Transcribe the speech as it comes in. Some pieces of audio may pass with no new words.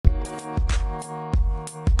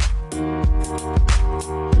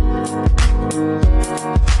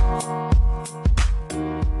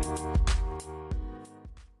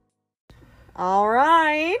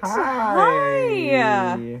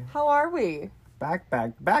Back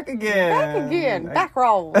again. Back again. Back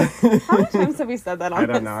roll. How many times have we said that on I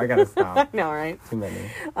don't know. I gotta stop. I know, right? Too many.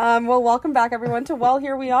 Well, welcome back, everyone, to Well,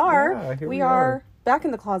 Here We Are. Yeah, here we are back in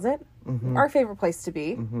the closet. Mm-hmm. Our favorite place to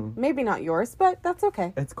be. Mm-hmm. Maybe not yours, but that's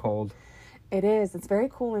okay. It's cold. It is. It's very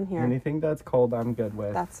cool in here. Anything that's cold, I'm good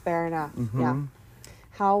with. That's fair enough. Mm-hmm. Yeah.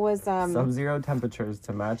 How was Sub-zero temperatures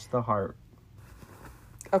to match the heart.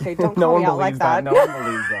 Okay, don't No call one me out like believes that. No one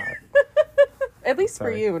believes that. At least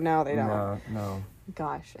Sorry. for you. No, they don't. No.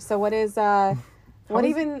 Gosh. So what is what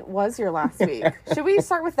even was your last week? Should we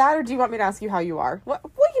start with that, or do you want me to ask you how you are? We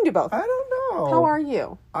can do both. I don't know. How are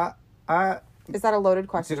you? Is that a loaded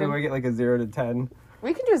question? Do we get like a 0 to 10?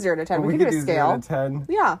 We can do a 0 to 10. We can could do a do scale. 0 to 10.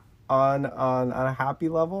 Yeah. On a happy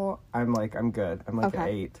level, I'm good. I'm like an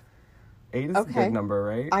 8. 8 is a good number,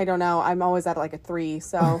 right? I don't know. I'm always at like a 3,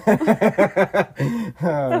 so. Fair.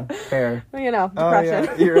 You know, depression. Oh,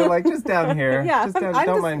 yeah. You're like just down here. Yeah. Just down, I'm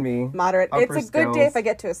don't just mind me. Moderate. Upper It's a good day if I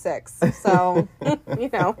get to a 6. So, you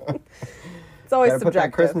know. It's always Gotta subjective. put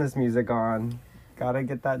that Christmas music on. Gotta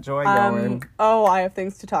get that joy going. Oh, I have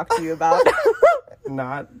things to talk to you about.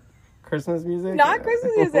 Not Christmas music? Not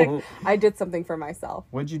Christmas music. I did something for myself.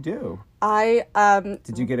 What'd you do?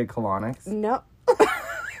 Did you get a colonics? No.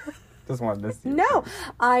 Just wanted to see. No.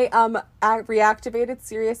 I reactivated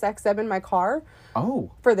SiriusXM in my car.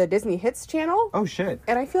 Oh. For the Disney Hits channel. Oh, shit.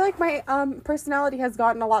 And I feel like my personality has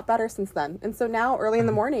gotten a lot better since then. And so now, early in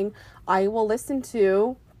the morning, I will listen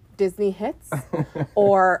to Disney Hits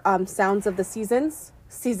or Sounds of the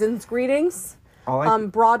Season's Greetings,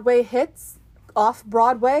 Broadway Hits, off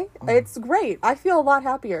Broadway. It's great. I feel a lot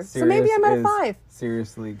happier. So maybe I'm at a 5.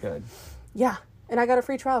 Seriously good. Yeah. And I got a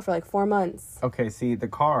free trial for like 4 months. Okay, see, the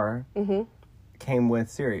car came with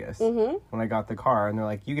Sirius when I got the car, and they're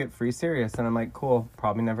like, you get free Sirius, and I'm like, cool,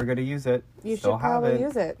 probably never going to use it. You should probably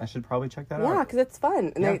use it. I should probably check that out. Yeah, because it's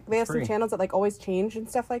fun. And they have free. some channels that like always change and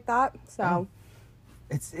stuff like that. So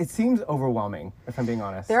it seems overwhelming, if I'm being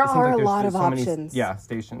honest. There are like a lot of so many, options.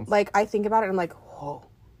 Stations. Like, I think about it and I'm like, whoa.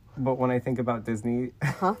 But when I think about Disney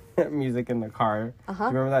music in the car, do you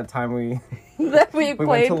remember that time we we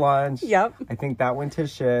went to lunch? Yep. I think that went to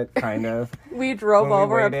shit, kind of. We drove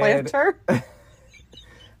over a planter.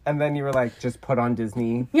 And then you were like, just put on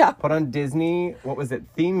Disney. Yeah. Put on Disney, what was it?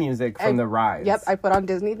 Theme music from the rides. Yep, I put on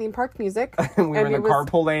Disney theme park music. And we were in the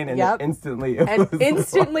carpool lane, and instantly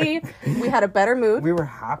we had a better mood. We were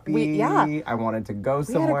happy. I wanted to go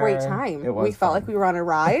somewhere. We had a great time. We felt like we were on a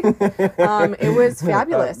ride. It was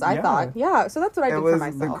fabulous, I thought. Yeah, so that's what I did for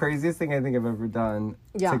myself. It was the craziest thing I think I've ever done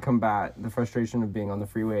to combat the frustration of being on the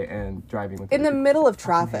freeway and driving with in the middle of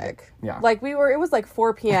traffic. Yeah. Like it was like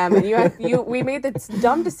 4 p.m. and we made this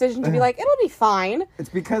dumb decision to be like, it'll be fine. It's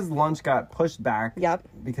because lunch got pushed back. Yep.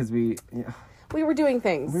 Because we were doing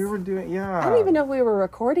things. I don't even know if we were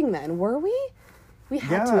recording then. Were we? We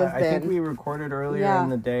had to have been. I think we recorded earlier in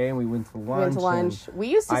the day and we went to lunch. We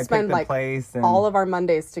used to spend like all of our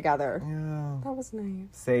Mondays together. Yeah. That was nice.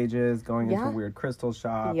 Sages, going into weird crystal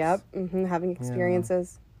shops. Yep. Having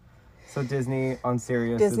experiences. So Disney on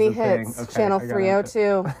Sirius Disney is the Hits, thing. Okay, channel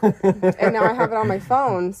 302. And now I have it on my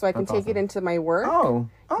phone so I can take it into my work. Oh,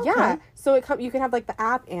 okay. Yeah. So you can have like the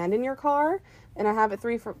app and in your car. And I have it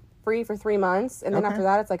free for 3 months. And then after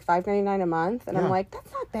that, it's like $5.99 a month. And I'm like,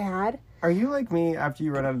 that's not bad. Are you like me? After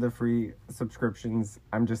you run out of the free subscriptions,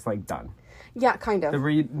 I'm just like done. Yeah, kind of. The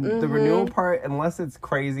renewal part, unless it's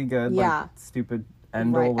crazy good, like stupid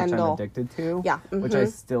Endel, which I'm addicted to. Yeah. Which I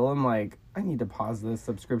still am like, I need to pause this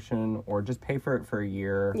subscription or just pay for it for a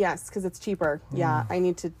year. Yes, because it's cheaper. Yeah, I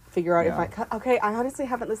need to figure out if I... Okay, I honestly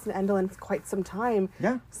haven't listened to Endel in quite some time.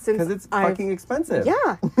 Yeah, because it's fucking expensive.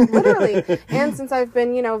 Yeah, literally. And since I've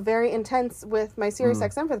been, very intense with my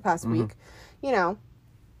SiriusXM for the past week,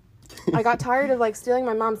 I got tired of like stealing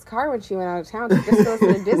my mom's car when she went out of town to just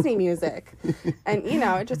listen to Disney music. And,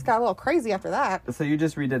 it just got a little crazy after that. So you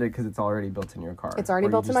just redid it because it's already built in your car? It's already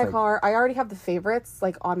built in my car. I already have the favorites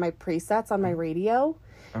like on my presets on my radio.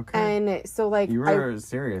 Okay. And so like... You were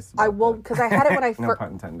serious I will, because I had it when I first... No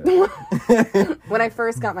pun intended. When I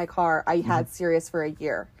first got my car, I had Sirius for a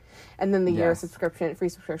year. And then the year free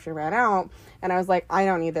subscription ran out. And I was like, I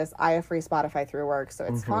don't need this. I have free Spotify through work, so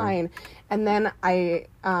it's fine. And then I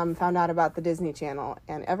found out about the Disney Channel,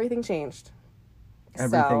 and everything changed.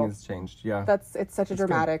 Everything has changed, yeah. It's such a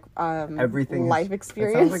dramatic everything life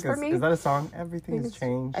experience for me. Is that a song? Everything has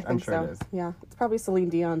changed? I think I'm sure so. it is. Yeah. It's probably a Celine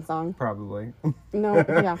Dion song. Probably. No,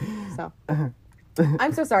 yeah. So...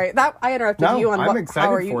 I'm so sorry that I interrupted you on I'm excited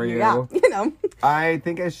how are for you. Yeah, I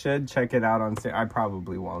think I should check it out on Sirius. I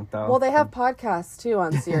probably won't though. Well, they have podcasts too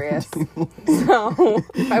on Sirius, so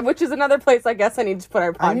which is another place I guess I need to put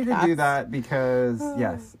our podcast. I need to do that because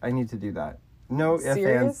yes, I need to do that. No ifs,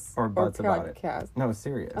 Serious ands, or buts about it. podcast? No,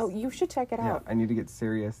 serious. Oh, you should check it yeah, out. I need to get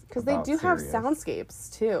serious. Because they do have Sirius.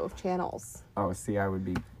 soundscapes too, channels. Oh, see, I would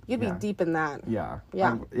be. You'd be deep in that. Yeah.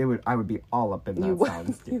 Yeah. I would be all up in that You would.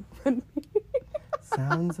 soundscape. You would.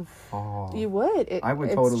 Sounds of fall. You would. I would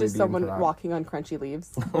it's totally just be someone into that. walking on crunchy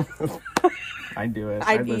leaves. I'd do it.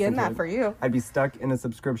 I'd be listen in to that it. for you. I'd be stuck in a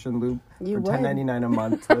subscription loop You for would. $10.99 a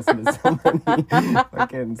month to listen to somebody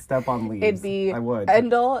fucking step on leaves. It'd be I would.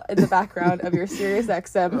 Endel in the background of your Sirius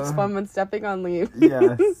XM, someone stepping on leaves.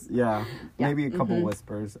 Yes, yeah. Yeah, Maybe a couple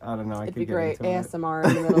whispers. I don't know. I It'd could be get great. into it. ASMR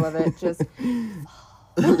in the middle of it. Just.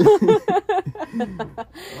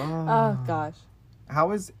 Oh gosh. How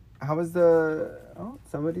was the? Oh,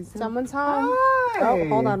 somebody's. Someone's home. Hi. Oh,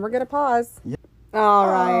 hold on. We're gonna pause. Yeah. All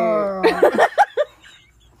right. Oh,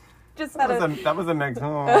 Just had that was a mix.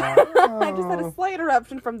 Oh. I just had a slight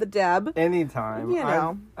interruption from the Deb. Anytime. You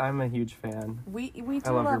know. I'm a huge fan. We do love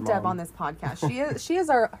your love Deb mom. on this podcast. She is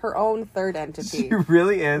her own third entity. She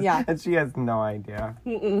really is. Yeah. And she has no idea.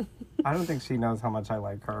 Mm-mm. I don't think she knows how much I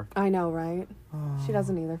like her. I know, right? She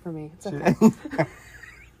doesn't either for me. It's She- okay.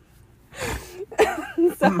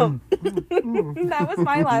 So that was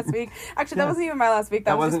my last week. Actually, that wasn't even my last week.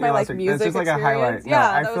 That was just wasn't my your like last week. music That's just like experience. a highlight. Yeah, No,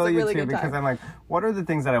 I that feel was a you really too good because time. I'm like, what are the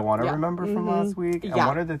things that I want to Yeah. remember from last week, and Yeah.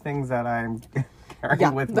 what are the things that I'm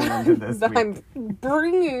carrying with me into this that week? I'm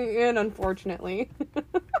bringing in, unfortunately.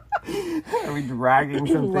 Are we dragging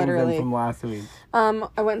some things Literally. in from last week? I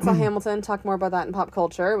went and saw Hamilton. Talk more about that in pop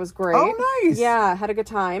culture. It was great. Oh, nice. Yeah, had a good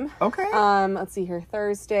time. Okay. Let's see here.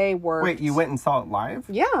 Thursday worked. Wait, you went and saw it live?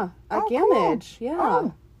 Yeah, at Oh, Gamage. cool. Yeah.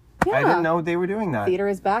 Oh. Yeah. I didn't know they were doing that. Theater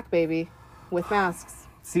is back, baby, with masks.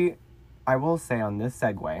 See, I will say on this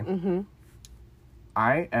segue, Mm-hmm.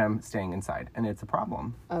 I am staying inside, and it's a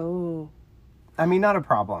problem. Oh. I mean, not a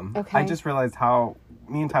problem. Okay. I just realized how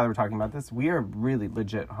me and Tyler were talking about this. We are really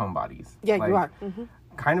legit homebodies. Yeah, Like, you are. Mm-hmm.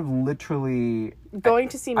 Kind of literally Going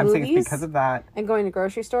to see I'm saying movies it's because of that. and going to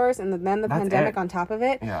grocery stores and then the That's pandemic it. on top of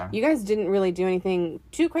it. Yeah. You guys didn't really do anything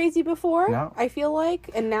too crazy before, No. I feel like.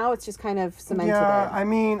 And now it's just kind of cemented Yeah, it. I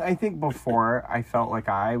mean, I think before I felt like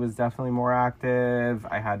I was definitely more active.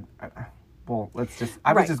 I had, well, I was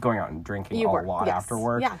Right. just going out and drinking You a were, lot yes. after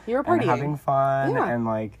work. Yeah, you were and partying. having fun Yeah. and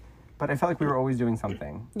like, but I felt like we were always doing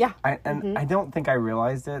something. Yeah. I don't think I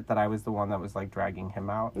realized it that I was the one that was like dragging him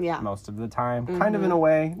out. Yeah. Most of the time, kind of in a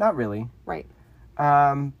way, not really. Right.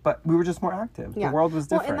 But we were just more active. Yeah. The world was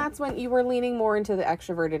different. Well, and that's when you were leaning more into the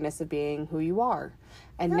extrovertedness of being who you are.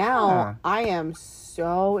 And Yeah. now I am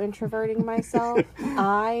so introverting myself.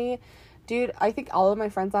 Dude, I think all of my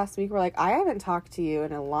friends last week were like, I haven't talked to you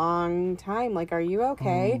in a long time. Like, are you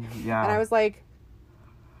okay? yeah. And I was like,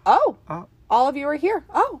 oh, Oh. all of you are here.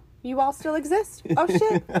 Oh, you all still exist. Oh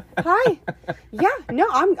shit. Hi. Yeah. No,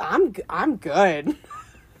 I'm good.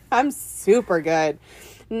 I'm super good.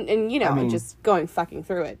 And you know, I mean- just going fucking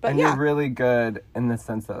through it. But and yeah. you're really good in the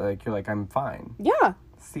sense that like you're like I'm fine. Yeah.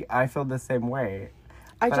 See, I feel the same way.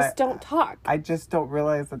 I But just don't talk. I just don't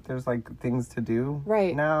realize that there's like things to do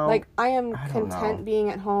Right. now. Like I am I don't content know. being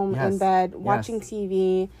at home Yes. in bed, watching Yes.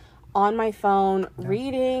 TV, on my phone,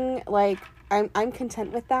 reading. Like I'm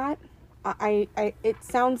content with that. I it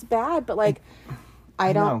sounds bad, but like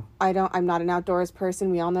I'm not an outdoors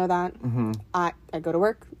person. We all know that. Mm-hmm. I go to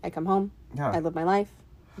work, I come home, Yeah. I live my life,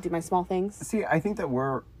 do my small things. See, I think that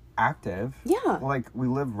we're active. Yeah. Like we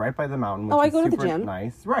live right by the mountain, which Oh, I is go to the super gym.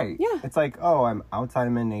 nice. Right. Yeah. Mm-hmm. It's like, oh, I'm outside,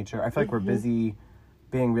 I'm in nature. I feel like we're busy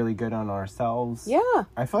being really good on ourselves. Yeah.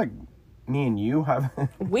 I feel like me and you have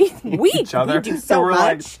We each other. we do so we're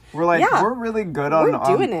much. like we're really good on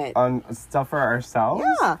We're doing it. on stuff for ourselves.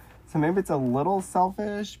 Yeah. So maybe it's a little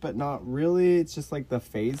selfish, but not really. It's just like the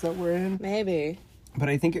phase that we're in. Maybe. But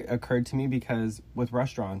I think it occurred to me because with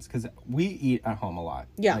restaurants, because we eat at home a lot.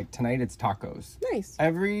 Yeah. Like tonight it's tacos. Nice.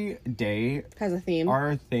 Every day, Has a theme.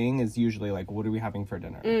 our thing is usually like, what are we having for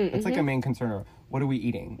dinner? It's like a main concern of what are we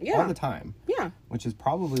eating Yeah. all the time. Yeah. Which is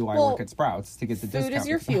probably why I Well, work at Sprouts to get the discount. Food is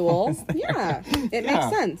your if no fuel. one's there. Yeah. It Yeah. makes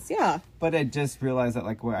sense. Yeah. But I just realized that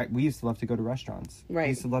like we used to love to go to restaurants. Right. We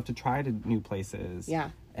used to love to try to new places.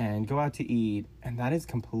 Yeah. And go out to eat, and that is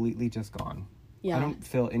completely just gone. Yeah. I don't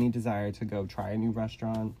feel any desire to go try a new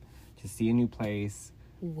restaurant, to see a new place.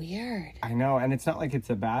 Weird. I know, and it's not like it's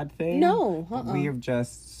a bad thing. No, but we are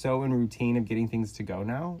just so in routine of getting things to go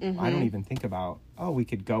now. I don't even think about, oh, we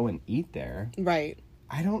could go and eat there. Right.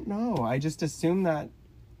 I don't know. I just assume that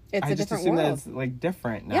It's I a just different assume that world. it's like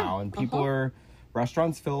different Yeah, now, and people are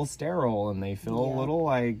restaurants feel sterile and they feel a Yeah. little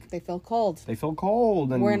like They feel cold. they feel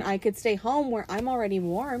cold and When I could stay home where I'm already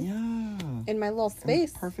warm yeah, in my little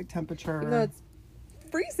space. perfect temperature. Even though it's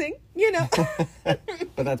freezing, you know.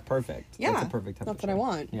 But that's perfect. Yeah. That's a perfect temperature. That's what I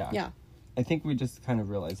want. Yeah. Yeah. I think we just kind of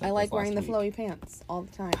realized that I like this last wearing the week. flowy pants all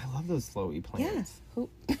the time. I love those flowy plants.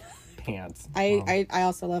 Yeah. Pants. I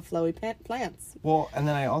also love flowy plants. Well, and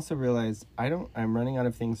then I also realized I'm running out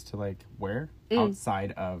of things to like wear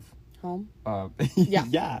outside of Home. Yeah.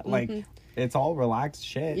 Yeah. Like it's all relaxed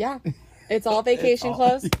shit. Yeah. It's all vacation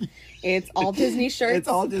clothes. It's all Disney shirts. It's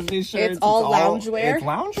all Disney shirts. It's all loungewear. It's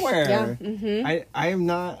loungewear. Yeah.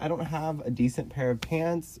 Mm-hmm. I don't have a decent pair of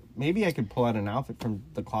pants. Maybe I could pull out an outfit from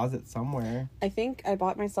the closet somewhere. I think I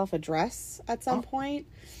bought myself a dress at some point,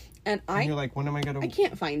 and And you're like, when am I gonna? I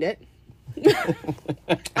can't find it.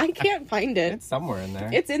 I can't find it. It's somewhere in there.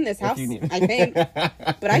 It's in this house, you need- I think,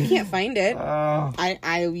 but I can't find it. Oh.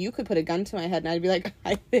 You could put a gun to my head and I'd be like,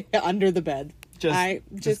 under the bed.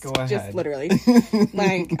 Just go ahead. Just literally,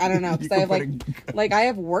 like, I don't know, because I have I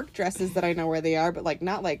have work dresses that I know where they are, but like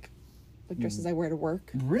not like dresses I wear to work.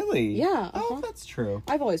 Really? Yeah. Oh, that's true.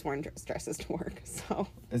 I've always worn dresses to work, so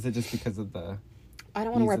Is it just because of the? I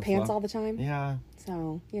don't want to wear Ease of pants flow? all the time. Yeah.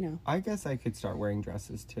 So I guess I could start wearing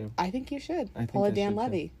dresses too. I think you should I think pull a I Dan should, too.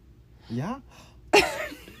 Levy. Yeah.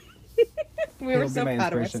 We were It'll so be my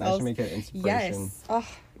proud of inspiration. I ourselves. should make an inspiration Yes. Oh,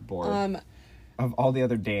 board of all the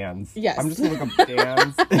other Dans. Yes. I'm just gonna look up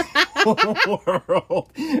Dans in the world,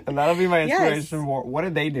 and that'll be my inspiration board. What are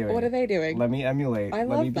they doing? What are they doing? Let me emulate. I Let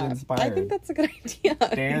love me be that. inspired. I think that's a good idea.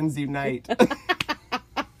 Dans unite.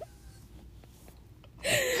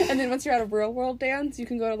 And then once you're out of real world dance, you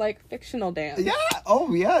can go to like fictional dance. Yeah.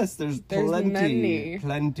 Oh yes. There's plenty. many.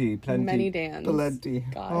 Plenty. Many Dans. Plenty.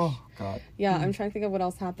 Gosh. Oh God. Yeah, I'm trying to think of what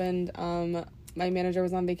else happened. My manager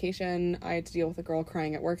was on vacation. I had to deal with a girl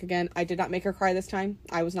crying at work again. I did not make her cry this time.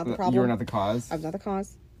 I was not the problem. You were not the cause. I was not the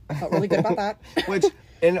cause. I felt really good about that. Which,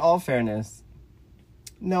 in all fairness,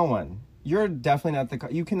 no one. You're definitely not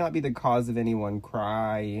the. You cannot be the cause of anyone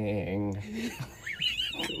crying.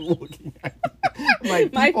 Looking at you.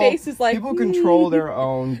 Like, My face is like, people control their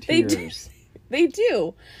own They do. tears. They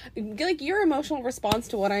do. Like, your emotional response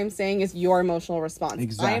to what I'm saying is your emotional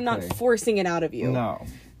response. I am not Exactly. forcing it out of you. No.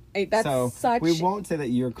 That's So such. we won't say that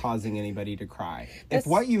you're causing anybody to cry. That's- If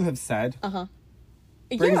what you have said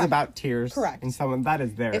brings Yeah. about tears Correct. in someone, that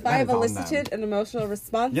is there. If that I have is on elicited them. an emotional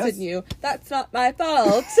response Yes. in you, that's not my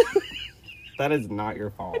fault. That is not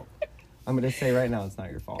your fault. I'm going to say right now, it's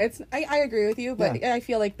not your fault. I agree with you, but Yeah. I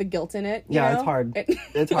feel like the guilt in it. You Yeah, know? it's hard.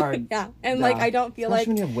 It's hard. Yeah, and like I don't feel Especially like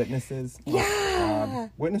when you have witnesses. Oh, Yeah. God.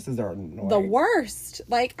 Witnesses are annoying. the worst.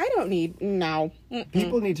 Like I don't need no.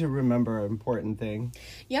 People need to remember an important thing.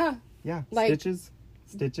 Yeah. Yeah, Like- stitches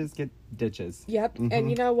get ditches. Yep. Mm-hmm. And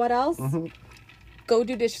you know what else? Go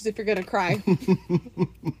do dishes if you're gonna cry.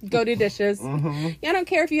 Go do dishes. Yeah, I don't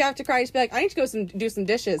care if you have to cry. Just be like, I need to go do some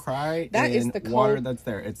dishes. Cry That in is the water code. that's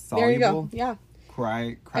there. It's soluble. There you go. Yeah.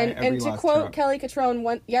 Cry every And to last quote drop. Kelly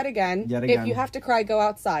Catrone yet again, Yet if again. you have to cry, go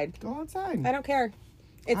outside. Go outside. I don't care.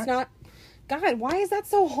 It's I- not. God, why is that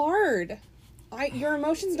so hard? Your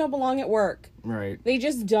emotions don't belong at work. Right. They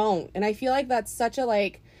just don't. And I feel like that's such a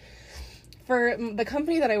like. For the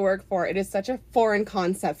company that I work for, it is such a foreign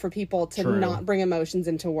concept for people to True. not bring emotions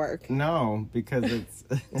into work. No, because it's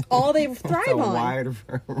All they it's thrive a on. wide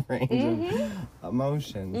range of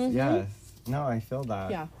emotions. Yes. No, I feel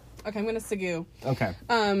that. Yeah. Okay, I'm gonna Sagoo. Okay.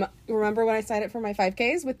 Remember when I signed up for my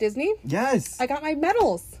 5Ks with Disney? Yes. I got my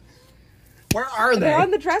medals. Where are they? They're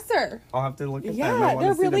on the dresser. I'll have to look at them. I Yeah, wanna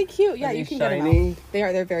they're see really them. cute. Yeah, Are you they can get them shiny? out.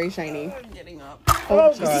 They're very shiny. I'm getting up.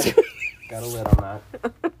 Oh, God. Got a lid on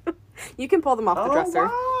that. You can pull them off the dresser.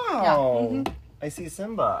 Wow. Yeah. I see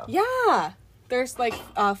Simba. Yeah. There's like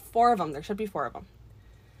 4 of them. There should be 4 of them.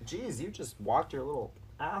 Jeez, you just walked your little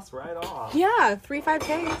ass right off. Yeah, 3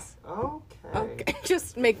 5Ks. Okay. Okay.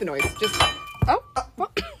 Just make the noise. Just. Oh.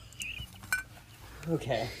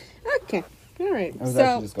 Okay. Okay. All right. I was So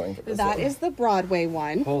actually just going for this that one. is the Broadway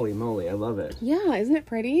one. Holy moly, I love it. Yeah, isn't it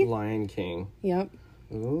pretty? Lion King. Yep.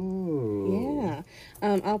 Ooh. Yeah.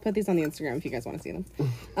 I'll put these on the Instagram if you guys want to see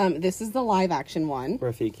them. This is the live action one.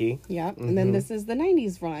 Rafiki. Yep. And then this is the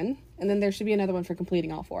 90s one. And then there should be another one for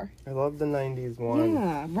completing all 4. I love the 90s one.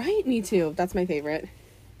 Yeah, right. Me too. That's my favorite.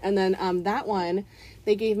 And then that one,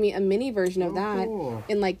 they gave me a mini version of that cool.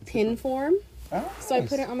 in like tin form. Oh, So I nice.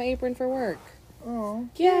 put it on my apron for work. Oh,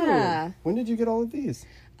 Yeah. cute. When did you get all of these?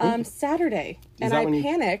 Saturday. And that I when you-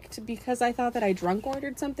 panicked because I thought that I drunk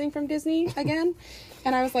ordered something from Disney again.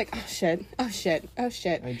 And I was like, oh shit, oh shit, oh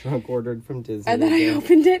shit. I drunk ordered from Disney. And then I again.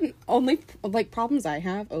 opened it, and only like problems I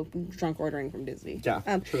have drunk ordering from Disney. Yeah,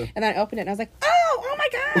 true. And then I opened it and I was like, oh my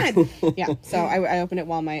god. Yeah. So I opened it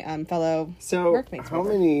while my fellow So, workmates how were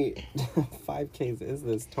over. many 5Ks is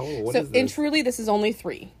this total? What So is in this? truly, this is only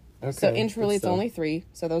 3. Okay. So in Truly, it's So- only 3.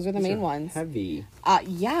 So those are the main They're ones. Heavy.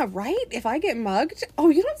 Yeah, right? If I get mugged, oh,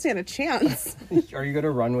 you don't stand a chance. Are you going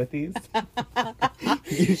to run with these?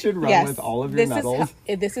 You should run with all of your medals.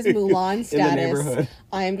 This is Mulan status. neighborhood.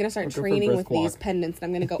 I am going to start Or go for a training with brisk walk. these pendants, and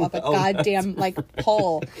I'm going to go up a Oh, that's goddamn, like,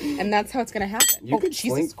 pole. And that's how it's going to happen. You oh, could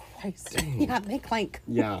Jesus slink- Christ. Yeah, they clank.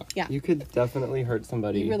 Yeah. Yeah. You could definitely hurt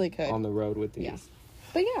somebody You really could. on the road with these. Yeah.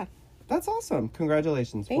 But yeah, That's awesome.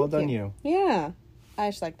 Congratulations. thank well done, you. Yeah. I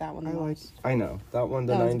just like that one the I like. most. I know that one.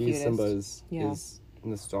 The That one's 90s cutest. Simba Yeah. is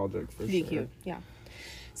nostalgic for Pretty sure. cute. Yeah.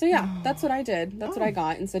 So yeah, that's what I did. That's what I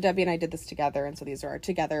got. And so Debbie and I did this together. And so these are our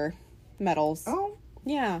together medals. Oh,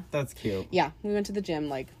 Yeah. that's cute. Yeah. We went to the gym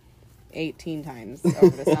like 18 times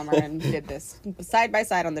over the summer and did this side by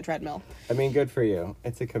side on the treadmill. I mean, good for you.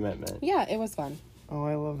 It's a commitment. Yeah, it was fun. Oh,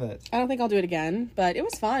 I love it. I don't think I'll do it again, but it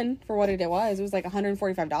was fun for what it was. It was like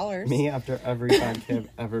 $145. Me after every 5K I've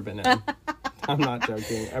ever been in. I'm not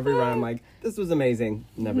joking. Every run, I'm like, this was amazing.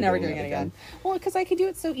 Never doing it again. Well, because I could do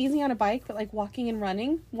it so easy on a bike, but like walking and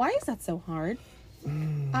running, why is that so hard?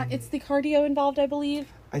 It's the cardio involved, I believe.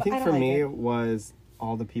 I but think don't for like me, it. it was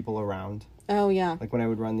all the people around. Oh yeah. Like when I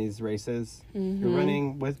would run these races, Mm-hmm. you're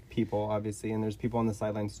running with people, obviously, and there's people on the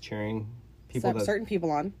sidelines cheering people that Certain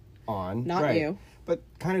people on. on. Not right. you. But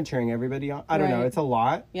kind of cheering everybody on. I don't know. Right. It's a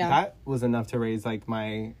lot. Yeah. That was enough to raise like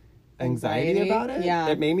my anxiety Anxiety? about it. Yeah.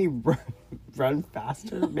 It made me run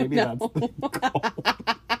faster. Maybe No. that's the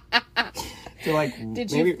goal. So like,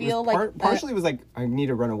 Did you maybe it feel was like partially it was like I need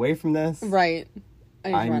to run away from this. Right. I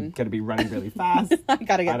need to I'm run. gonna be running really fast. I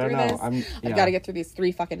gotta get I don't through know. this. Yeah. I've got to get through these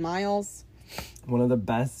 3 fucking miles. One of the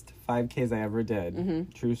best 5Ks I ever did.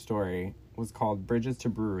 Mm-hmm. True story. Was called Bridges to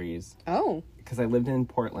Breweries. Oh. Because I lived in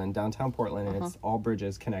Portland, downtown Portland, and it's all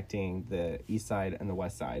bridges connecting the east side and the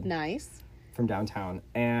west side Nice. from downtown.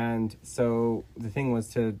 And so the thing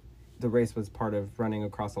was the race was part of running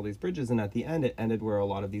across all these bridges, and at the end it ended where a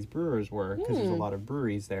lot of these brewers were, because there's a lot of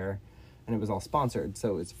breweries there, and it was all sponsored.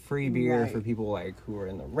 So it's free beer Right. for people like who are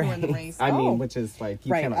in the are race. in the race. I Oh. mean, which is like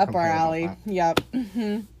you Right. cannot Up our complain about alley. that.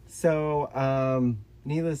 Yep. So,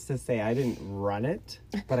 needless to say, I didn't run it,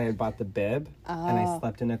 but I had bought the bib and I Oh.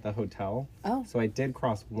 slept in at the hotel. Oh. So I did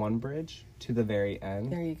cross one bridge to the very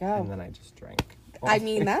end. There you go. And then I just drank. I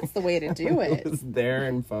mean, that's the way to do It it. was there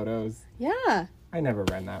in photos. Yeah. I never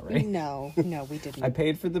ran that race. No, we didn't. I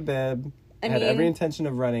paid for the bib. I I had every mean- intention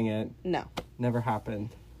of running it. No. Never happened.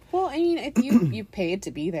 Well, I mean, if you paid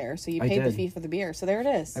to be there, so you I paid the did. fee for the beer. So there it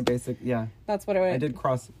is. Yeah. That's what it I was. did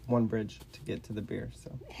cross one bridge to get to the beer,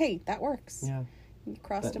 so. Hey, that works. Yeah. You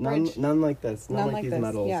crossed But a none, bridge. none like this. None, None like these this.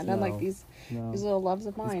 medals. Yeah, none like no. these No. these little loves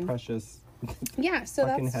of These mine. precious, Yeah, so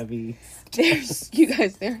fucking that's heavy. you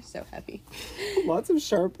guys, they're so heavy. Lots of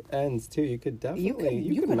sharp ends too. You could definitely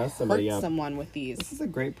you could mess somebody hurt up. someone with these. This is a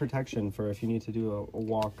great protection for if you need to do a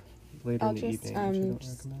walk later I'll in the just, evening, which I don't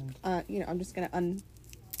just- recommend. I'm just gonna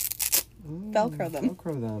Velcro them.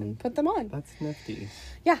 Velcro them. Put them on. That's nifty.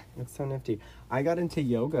 Yeah. That's so nifty. I got into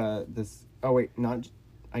yoga this. Oh wait, not.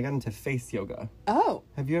 I got into face yoga. Oh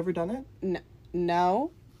Have you ever done it?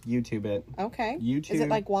 no. YouTube it. Okay. YouTube. Is it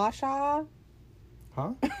like washa?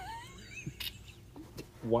 Huh?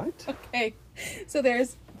 What? Okay. So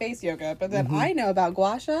there's face yoga, but Mm-hmm. then I know about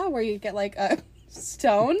gua sha, where you get like a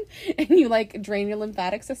stone and you like drain your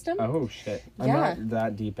lymphatic system. Oh shit! I'm Yeah. not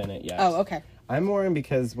that deep in it yet. Oh, okay. I'm more in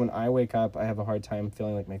because when I wake up, I have a hard time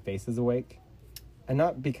feeling like my face is awake. And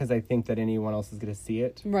not because I think that anyone else is going to see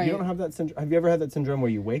it. Right. You don't have that syndrome. Have you ever had that syndrome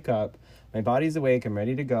where you wake up, my body's awake, I'm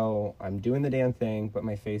ready to go, I'm doing the damn thing, but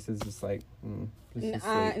my face is just like, just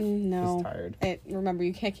asleep, No. just tired. Remember,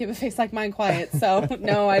 you can't keep a face like mine quiet. So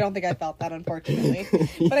no, I don't think I felt that, unfortunately.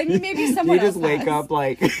 But I mean, maybe someone You just else wake has. up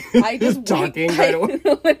like I just talking wake, right away.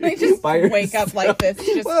 I just by wake up like this.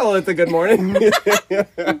 Just Well, it's a good morning.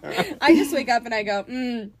 I just wake up and I go,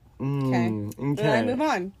 okay. And then I okay. move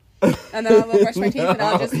on. And then I'll go brush my teeth and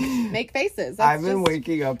I'll just make faces. I've been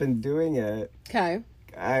waking up and doing it. Okay.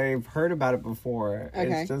 I've heard about it before.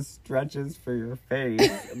 Okay. It's just stretches for your face,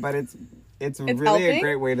 but it's really helping? a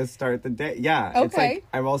great way to start the day. Yeah. It's Okay. like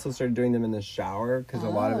I've also started doing them in the shower because a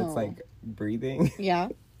lot of it's Oh. like breathing. Yeah.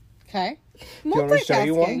 Okay. Do you want me to show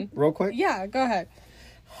you one real quick? Yeah, go ahead.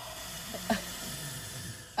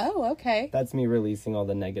 Oh, okay. That's me releasing all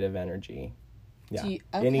the negative energy. Yeah. okay.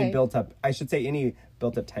 Any built up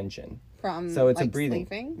tension. From So it's like, a breathing.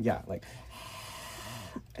 sleeping? Yeah, like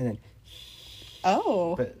and then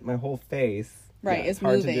Oh. but my whole face Right, it's is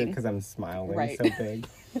hard to do moving. because I'm smiling Right. so big.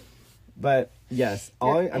 But yes,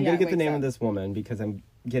 I'm Yeah, gonna get the wakes name up. of this woman because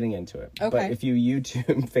getting into it. Okay. But if you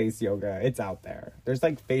YouTube face yoga, it's out there. There's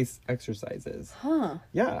like face exercises. Huh.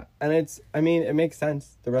 Yeah. And it makes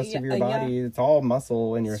sense. The rest of your body, it's all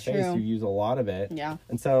muscle in your face. true. You use a lot of it. Yeah.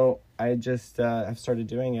 And so I just have started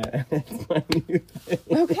doing it. And it's my new thing.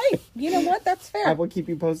 Okay. You know what? That's fair. I will keep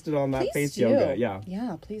you posted on that Please face do. yoga. Yeah.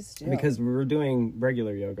 Yeah, please do. Because we were doing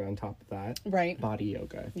regular yoga on top of that. Right. Body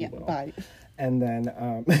yoga, if Yeah, you will. body. And then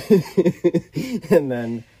and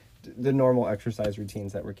then the normal exercise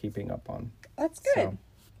routines that we're keeping up on. That's good. So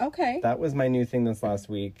Okay. that was my new thing this last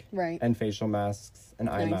week. Right. And facial masks and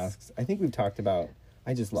eye Nice. masks. I think we've talked about.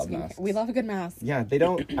 I just love masks. We love a good mask. Yeah, I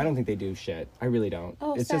don't think they do shit. I really don't.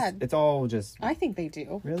 Oh, it's sad. just it's all just I think they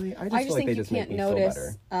do. really. I I just just feel like think they you just make can't me feel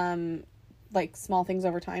notice, better. like small things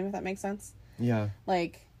over time, if that makes sense. Yeah.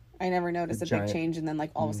 Like, I never noticed a giant- big change, and then like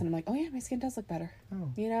all of a sudden I'm like, oh yeah, my skin does look better. Oh.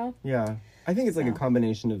 You know? Yeah. I think it's like a So.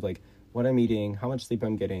 combination of like what I'm eating, how much sleep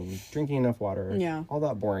I'm getting, drinking enough water. Yeah. All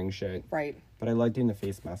that boring shit. Right. But I like doing the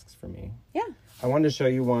face masks for me. Yeah. I wanted to show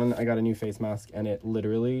you one. I got a new face mask and it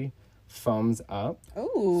literally foams up.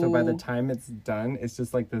 Ooh. So by the time it's done, it's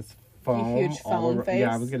just like this foam. huge all foam over. face?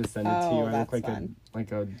 Yeah, I was gonna send it to Oh, you. I look that's like fun.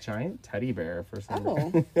 a giant teddy bear for some Oh.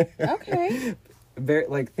 reason. Okay. Very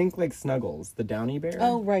like think like Snuggles, the Downy bear.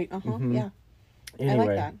 Oh right. Uh huh. Yeah. Anyway, I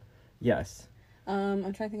like that. Yes. I'm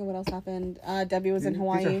trying to think of what else happened. Debbie was in These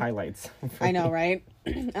Hawaii. are highlights. I know, right?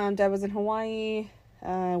 Deb was in Hawaii.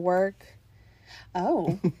 Work.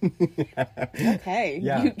 Oh. Okay.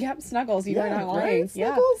 Yeah. Yep. Snuggles. You Yeah, are not right? lying. Yeah.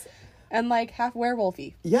 Snuggles? And like half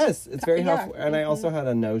werewolfy. Yes, it's very Yeah. helpful. And I also had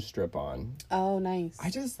a nose strip on. Oh, nice. I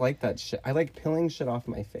just like that shit. I like peeling shit off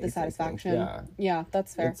my face. The I think. satisfaction. Yeah. Yeah,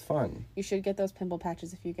 that's fair. It's fun. You should get those pimple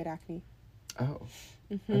patches if you get acne. Oh.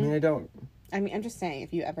 Mm-hmm. I mean, I don't I mean, I'm just saying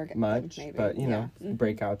if you ever get them, much, maybe. but you know, Yeah. Mhm.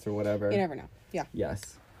 breakouts or whatever. You never know. Yeah.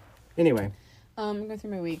 Yes. Anyway. I'm going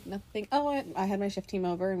through my week. Nothing. Oh, I had my shift team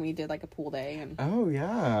over and we did like a pool day and Oh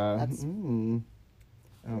yeah. That's- Oh, no.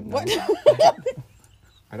 what?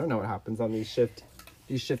 I don't know what happens on these shift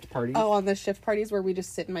parties. Oh, on the shift parties where we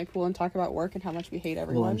just sit in my pool and talk about work and how much we hate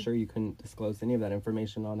everyone. Well, I'm sure you couldn't disclose any of that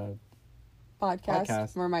information on a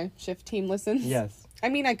podcast where my shift team listens. yes. I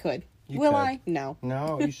mean, I could. You Will could. I? No.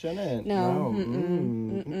 No, you shouldn't. No.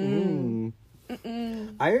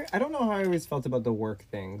 I don't know how I always felt about the work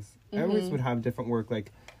things. I always would have different work,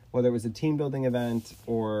 like whether it was a team building event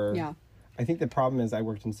or Yeah. I think the problem is I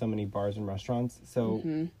worked in so many bars and restaurants, so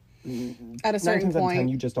At a 9 certain times out of 10 point.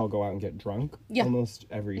 you just all go out and get drunk Yeah. almost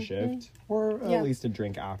every shift, or Yeah. at least a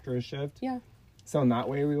drink after a shift. Yeah. So in that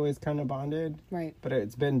way we always kind of bonded. Right. But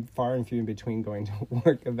it's been far and few in between going to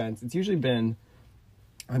work events. It's usually been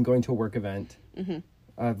I'm going to a work event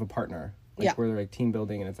of a partner. Like Yeah. where they're like team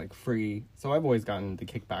building and it's like free. So I've always gotten the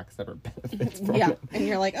kickbacks that are benefits from Yeah. it. And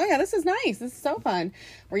you're like, oh yeah, this is nice. This is so fun.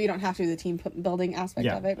 Where you don't have to do the team building aspect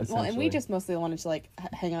Yeah, of it. Well, and essentially. we just mostly wanted to like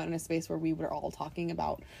hang out in a space where we were all talking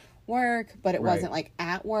about work, but it Right. wasn't like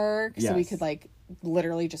at work. So we Yes. could like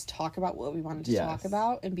literally just talk about what we wanted to Yes. talk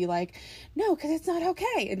about and be like, no, because it's not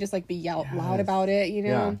okay. And just like be loud Yes. about it, you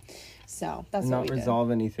know? Yeah. So that's Not what we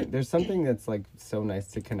resolve anything. There's something that's like so nice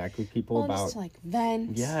to connect with people did. Well, about. just to like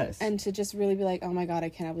vent. Yes. And to just really be like, oh my God, I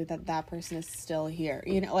cannot believe that that person is still here.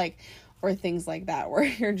 You know, like, or things like that where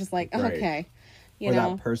you're just like, Right. okay. You or know?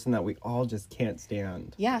 that person that we all just can't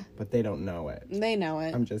stand. Yeah. But they don't know it. They know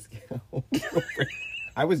it. I'm just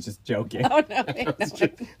I was just joking. Oh no, they know I was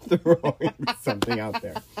it. just throwing something out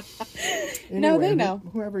there. No, they Anyway, know.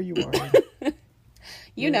 Whoever you are.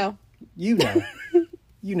 You know. You know.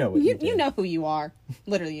 You know what you did. You know who you are.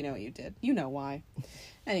 Literally, you know what you did. You know why.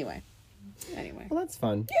 Anyway. Well, that's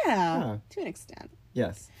fun. Yeah. To an extent.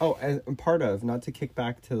 Yes. Oh, and part of, not to kick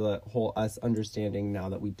back to the whole us understanding now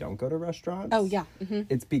that we don't go to restaurants. Oh yeah. Mm-hmm.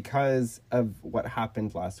 It's because of what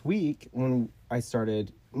happened last week when I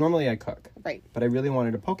started. Normally I cook. Right. But I really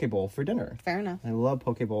wanted a poke bowl for dinner. Fair enough. I love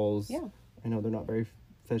poke bowls. Yeah. I know they're not very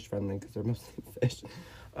fish friendly because they're mostly fish.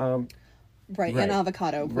 Right. Right. And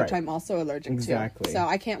avocado, which Right. I'm also allergic Exactly. to. So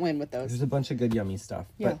I can't win with those. There's a bunch of good yummy stuff.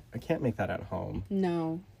 Yeah. But I can't make that at home.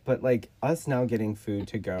 No. But like us now getting food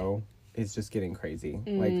to go is just getting crazy.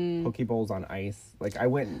 Like poke bowls on ice. Like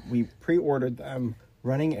we pre-ordered them,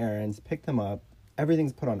 running errands, picked them up.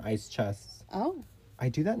 Everything's put on ice chests. Oh. I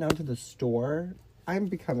do that now to the store. I'm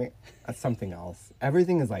becoming something else.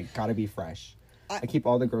 Everything is like gotta be fresh. I keep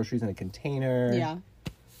all the groceries in a container. Yeah.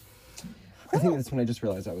 I think that's when I just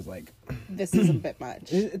realized I was like, This is a bit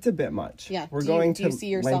much. it's a bit much. Yeah. We're do going you, to do you see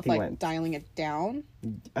yourself lengthy like length. dialing it down?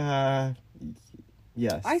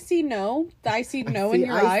 Yes. I see no. I see no See, in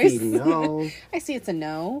your I eyes. see no. I see it's a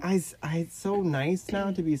no. It's so nice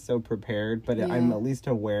now to be so prepared, but Yeah. I'm at least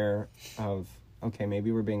aware of okay,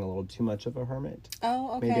 maybe we're being a little too much of a hermit.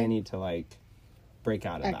 Oh, okay. Maybe I need to like break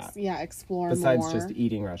out of that. Yeah, explore Besides more. just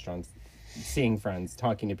eating restaurants, seeing friends,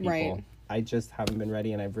 talking to people. Right. I just haven't been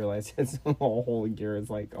ready, and I've realized it's a whole year is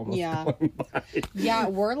like almost going by. Yeah,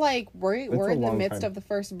 we're in the midst time. of the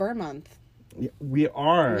first burr month. Yeah, we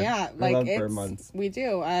are. Yeah, I like love it's burr months. we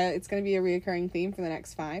do. It's going to be a reoccurring theme for the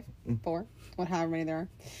next 5, 4, however many there are.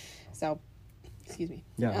 So, excuse me.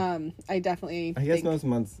 Yeah. I definitely. I guess think most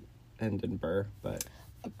months end in burr, but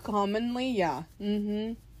commonly, yeah.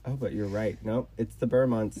 Mm-hmm. oh, but you're right. Nope, it's the burr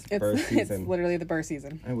months, burr season. It's literally the burr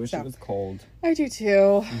season. I wish it was cold. I do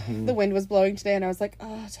too. The wind was blowing today, and I was like,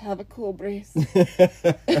 oh, to have a cool breeze.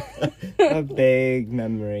 A vague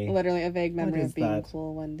memory. Literally a vague memory is of being that?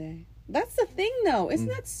 cool one day. That's the thing, though. Isn't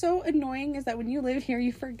that so annoying? Is that when you live here,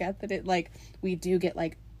 you forget that it, like, we do get,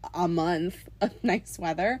 like, a month of nice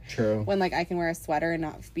weather. True. When, like, I can wear a sweater and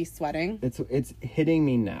not be sweating. It's hitting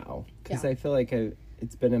me now because Yeah. I feel like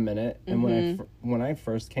it's been a minute, and when I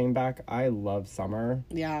first came back, I love summer.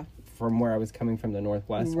 Yeah. From where I was coming from the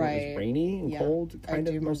Northwest, where it Right. was rainy and Yeah. cold, I kind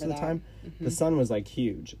do of most of the remember time. The sun was like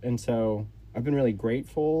huge, and so I've been really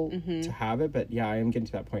grateful to have it. But yeah, I am getting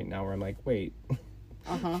to that point now where I'm like, wait,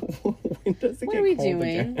 when does it What get are we cold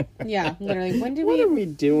doing? again? Yeah, literally. When do What we? are we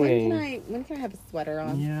doing? When can I have a sweater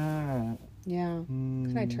on? Yeah. Yeah.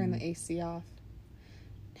 Can I turn the AC off?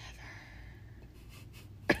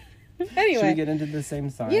 Never. Anyway. Should we get into the same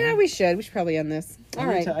sign? Yeah, we should. We should probably end this. All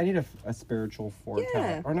right. I need a spiritual forecast.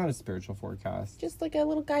 Yeah. Or not a spiritual forecast. Just like a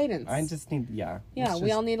little guidance. I just need, Yeah, let's we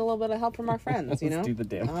just- all need a little bit of help from our friends, you know? Let's do the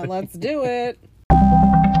damn thing. Let's do it.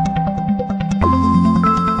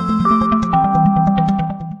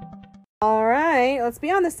 All right, let's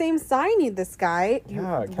be on the same sign, this guy.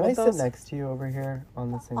 Yeah, can I sit next to you over here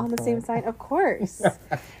on the same on the side? same sign? Of course.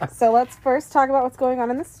 So let's first talk about what's going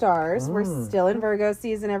on in the stars. We're still in Virgo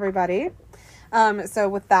season, everybody. So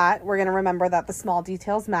with that, we're going to remember that the small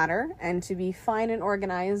details matter, and to be fine and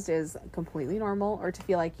organized is completely normal, or to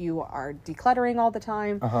feel like you are decluttering all the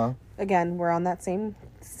time. Uh-huh. Again, we're on that same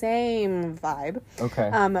vibe. Okay.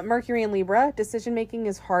 Mercury and Libra, decision making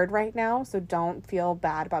is hard right now, so don't feel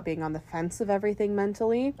bad about being on the fence of everything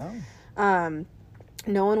mentally. Oh.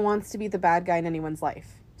 No one wants to be the bad guy in anyone's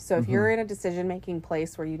life. So if you're in a decision making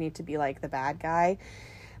place where you need to be like the bad guy,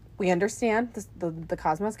 we understand. The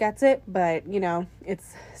cosmos gets it, but you know,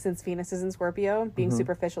 it's since Venus is in Scorpio, being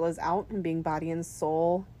superficial is out and being body and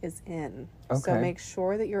soul is in. So Okay. make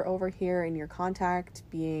sure that you're over here in your contact,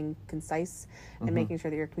 being concise and making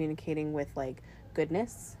sure that you're communicating with like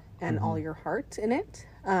goodness and all your heart in it.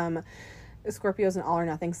 Scorpio is an all or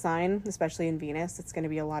nothing sign, especially in Venus. It's going to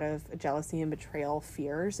be a lot of jealousy and betrayal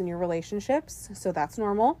fears in your relationships. So that's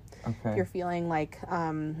normal. Okay. If you're feeling like,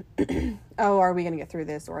 oh, are we going to get through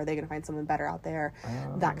this? Or are they going to find someone better out there?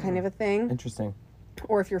 That kind of a thing. Interesting.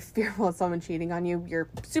 Or if you're fearful of someone cheating on you, you're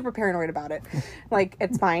super paranoid about it. Like,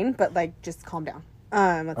 it's fine, but like, just calm down.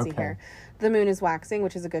 Let's see Okay. here. The moon is waxing,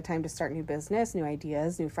 which is a good time to start new business, new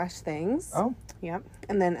ideas, new fresh things. Oh. Yep.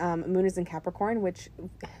 And then moon is in Capricorn, which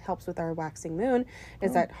helps with our waxing moon,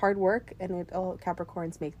 is that hard work and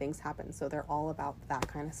Capricorns make things happen. So they're all about that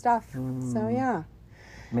kind of stuff. So yeah,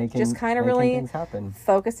 just kind of really things happen.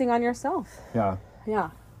 focusing on yourself. Yeah. Yeah.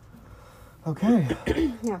 Okay.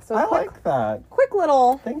 Yeah. So I quick, like that. quick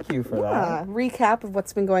little Thank you for that. recap of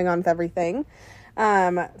what's been going on with everything.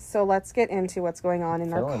 So let's get into what's going on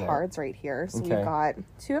in our Feeling it. cards right here. So Okay. we've got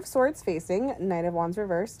 2 of Swords facing, Knight of Wands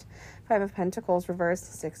reversed, 5 of Pentacles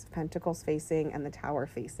reversed, 6 of Pentacles facing, and the Tower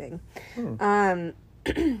facing.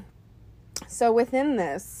 So within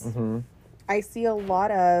this, I see a lot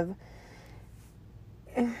of,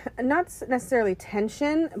 not necessarily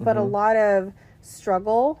tension, but a lot of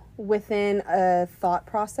struggle within a thought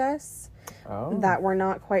process. Oh. That we're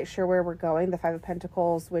not quite sure where we're going. The 5 of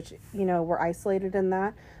Pentacles, which, you know, we're isolated in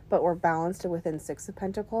that, but we're balanced within 6 of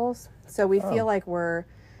Pentacles. So we feel like we're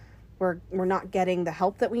not getting the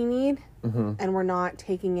help that we need, and we're not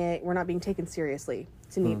being taken seriously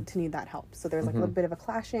to need that help. So there's like a little bit of a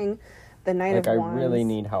clashing. The Knight Like of I Wands. really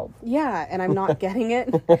need help. Yeah, and I'm not getting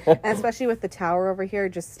it. And especially with the Tower over here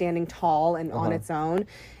just standing tall and on its own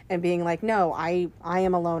and being like, no, I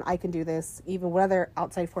am alone. I can do this. Even what other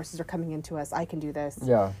outside forces are coming into us, I can do this.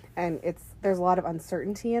 Yeah. And there's a lot of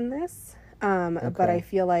uncertainty in this. But I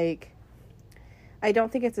feel like I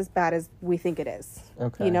don't think it's as bad as we think it is.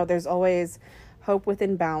 Okay. You know, there's always hope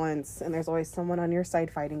within balance, and there's always someone on your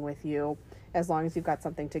side fighting with you, as long as you've got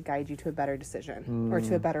something to guide you to a better decision or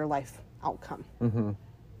to a better life outcome.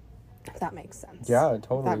 If that makes sense. Yeah, it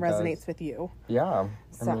totally If that does. resonates with you. Yeah.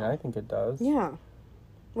 So- I mean, I think it does. Yeah.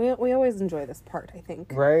 We always enjoy this part, I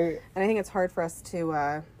think. Right? And I think it's hard for us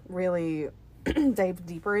to really dive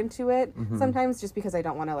deeper into it sometimes, just because I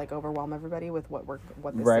don't want to like overwhelm everybody with what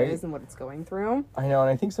this Right. is and what it's going through. I know, and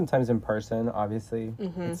I think sometimes in person, obviously,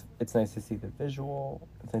 it's nice to see the visual.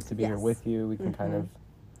 It's nice to be here Yes. with you. We can kind of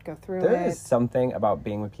Go through There it. is something about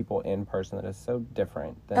being with people in person that is so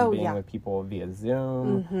different than being with people via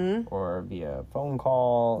Zoom or via phone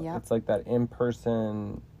call. Yep. It's like that in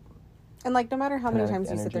person. And like no matter how many kinetic times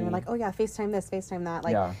you sit there and you're like, energy. oh yeah, FaceTime this, FaceTime that.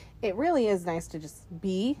 Like Yeah. it really is nice to just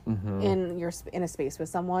be in a space with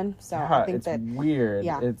someone. So Yeah, I think it's that weird.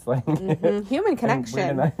 yeah. It's like human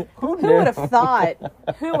connection. Who Who would have thought?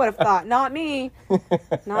 Who would have thought? Not me.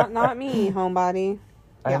 Not me, homebody.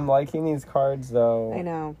 Yeah. I'm liking these cards though. I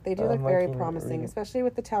know. They do I'm look very liking promising, reading. especially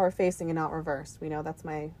with the tower facing and not reversed. We know that's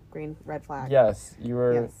my green red flag. Yes, you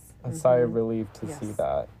were Yes. a sigh of relief to Yes. see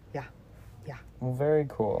that. Yeah. Yeah. Well, very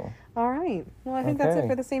cool. All right. Well, I think that's it Okay.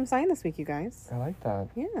 for the same sign this week, you guys. I like that.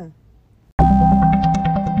 Yeah.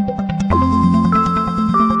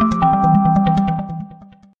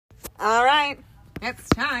 All right. It's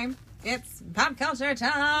time. It's pop culture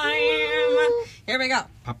time. Here we go.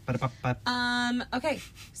 Okay.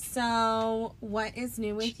 So, what is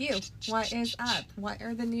new with you? What is up? What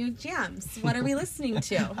are the new jams? What are we listening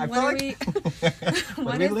to? I What feel are like- we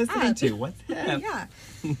What are we is listening up? to? What's hip? Yeah.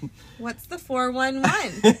 What's the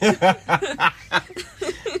 411?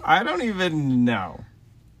 I don't even know.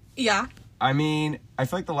 Yeah. I mean, I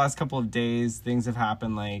feel like the last couple of days things have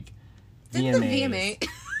happened like Did the VMA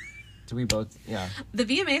Do we both? Yeah. the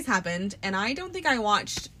VMAs happened, and I don't think I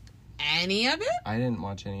watched any of it. I didn't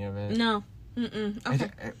watch any of it. No. Okay.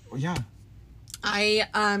 Yeah. I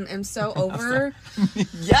am so over.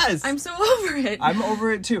 Yes. I'm so over it. I'm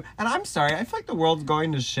over it too. And I'm sorry, I feel like the world's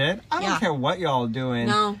going to shit. I don't Yeah. care what y'all doing.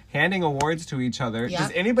 No. Handing awards to each other. Yep.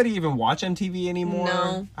 Does anybody even watch MTV anymore?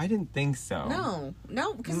 No. I didn't think so.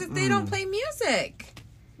 No, because they don't play music.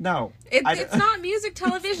 No. It's not music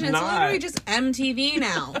television. It's not. literally just MTV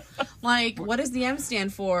now. Like, what does the M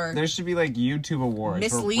stand for? There should be like YouTube awards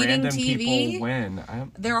Misleading where random TV? people win.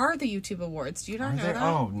 There are the YouTube awards. Do you not Are know there? that?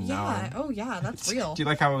 Oh, no. Yeah. Oh, yeah. That's real. Do you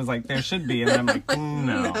like how I was like, there should be? And then I'm like,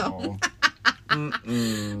 no.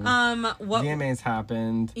 What? VMAs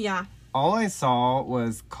happened. Yeah. All I saw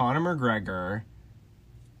was Conor McGregor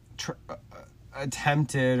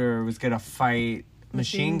attempted or was going to fight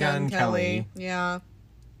Machine Gun Kelly. Yeah.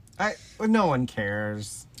 No one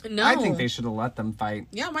cares. No. I think they should have let them fight.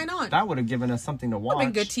 Yeah, why not? That would have given us something to watch. Would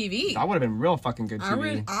have been good TV. That would have been real fucking good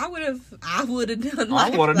TV. I would have done I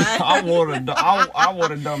like would have. that. I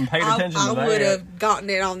would have done paid attention I to that. would have gotten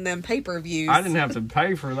it on them pay-per-views. I didn't have to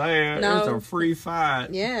pay for that. No. It was a free fight.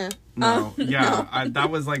 Yeah. No. Yeah. No.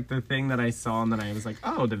 That was like the thing that I saw, and then I was like,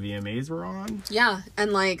 oh, the VMAs were on. Yeah,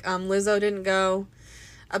 and like Lizzo didn't go.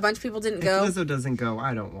 A bunch of people didn't go. If Lizzo doesn't go,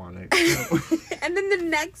 I don't want it. And then the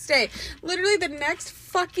next day, literally the next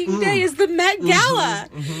fucking day is the Met Gala.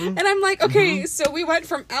 And I'm like, okay, so we went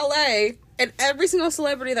from LA and every single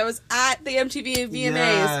celebrity that was at the MTV and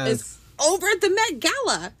VMAs is over at the Met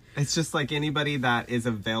Gala. It's just like anybody that is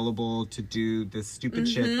available to do this stupid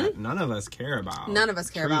shit that none of us care about. None of us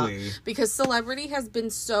care Truly. about, because celebrity has been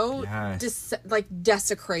so Yes.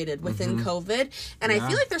 desecrated within COVID, and I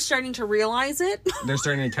feel like they're starting to realize it. They're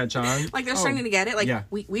starting to catch on. Like they're starting to get it. Like yeah.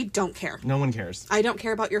 we don't care. No one cares. I don't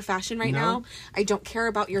care about your fashion right now. I don't care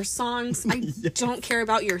about your songs. I don't care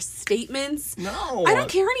about your statements. No. I don't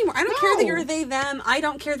care anymore. I don't care that No. you're they, them. I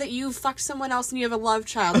don't care that you fucked someone else and you have a love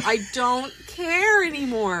child. I don't care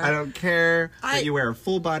anymore. I don't care I- that you wear a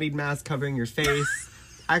full-bodied mask covering your face.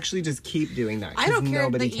 Actually, just keep doing that. I don't 'cause care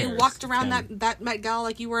nobody that you cares, walked around Kim. that Met Gala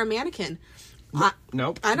like you were a mannequin.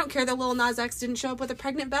 Nope. I don't care that Lil Nas X didn't show up with a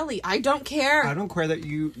pregnant belly. I don't care. I don't care that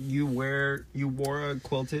you wore a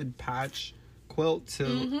quilted patch quilt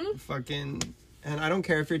to fucking, and I don't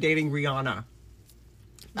care if you're dating Rihanna.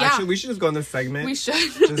 Yeah. Actually, we should just go in this segment. We should.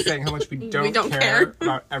 Just saying how much we don't, care. care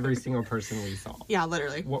about every single person we saw. Yeah,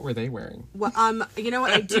 literally. What were they wearing? Well, you know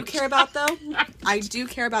what I do care about though? I do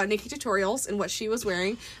care about Nikki Tutorials and what she was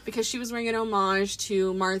wearing, because she was wearing an homage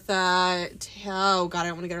to Martha. Oh God, I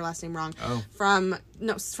don't want to get her last name wrong. Oh. From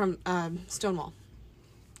Stonewall,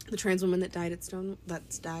 the trans woman that died at from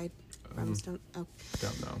Stone. Oh.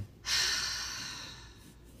 Don't know.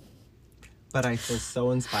 But I feel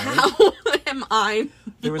so inspired. How am I?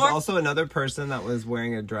 There was more- also another person that was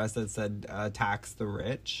wearing a dress that said "Tax the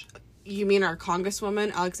Rich." You mean our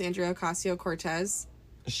Congresswoman Alexandria Ocasio-Cortez?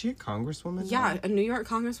 Is she a congresswoman? Yeah, a New York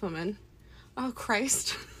Congresswoman. Oh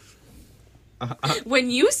Christ!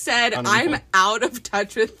 When you said I'm Unbelievable. out of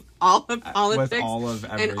touch with all of politics with all of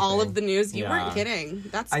everything. and all of the news. You Yeah. weren't kidding.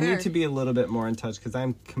 That's I fair. need to be a little bit more in touch because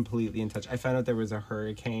I'm completely in touch. I found out there was a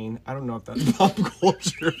hurricane. I don't know if that's pop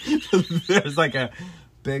culture. There's like a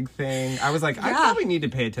big thing. I was like, I Yeah. probably need to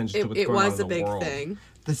pay attention to what's It going on was in a the big world. thing.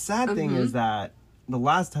 The sad thing is that the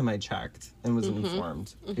last time I checked and was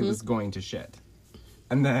informed, it was going to shit.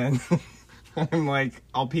 And then I'm like,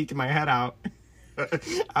 I'll peek my head out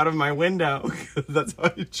of my window. 'Cause that's how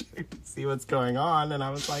I check to see what's going on. And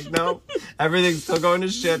I was like, no, everything's still going to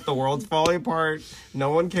shit. The world's falling apart.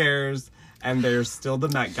 No one cares. And there's still the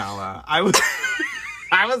Met Gala. I was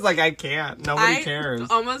like, I can't. Nobody cares.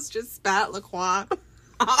 I almost just spat La Croix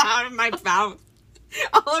out of my mouth.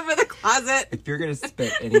 All over the closet. If you're going to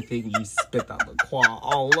spit anything, you spit that La Croix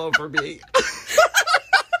all over me.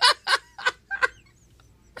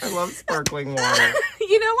 I love sparkling water.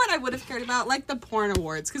 You know what I would have cared about? Like the porn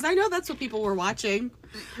awards, because I know that's what people were watching.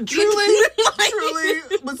 Truly, Like- truly,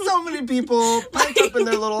 with so many people packed up in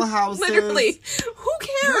their little houses. Literally. Who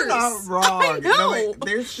cares? You're not wrong. I know. No, wait,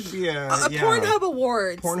 there should be a Pornhub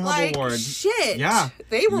Awards. Pornhub like, Awards. Shit. Yeah.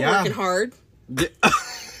 They were Yeah. working hard.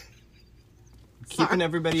 Keeping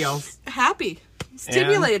everybody else Happy.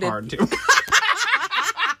 Stimulated. and hard too.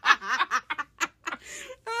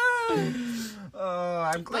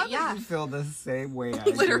 I'm glad yeah. that you feel the same way I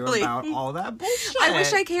Literally. do about all that bullshit. I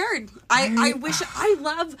wish I cared. I wish I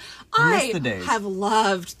miss the days. have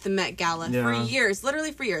loved the Met Gala for Yeah. years,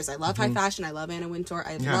 literally for years. I love high fashion. I love Anna Wintour.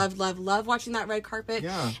 I Yeah. love watching that red carpet.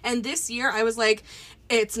 Yeah. And this year I was like,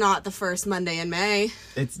 it's not the first Monday in May.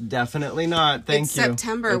 It's definitely not. Thank It's you.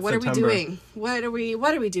 September. It's What September. are we doing? What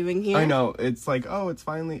are we doing here? I know. It's like, oh, it's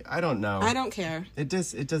finally. I don't know. I don't care. It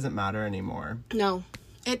doesn't matter anymore. No.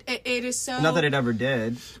 It is so Not that it ever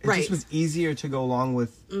did. It Right. just was easier to go along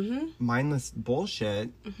with mindless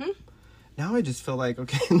bullshit. Now I just feel like,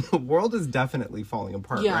 okay, the world is definitely falling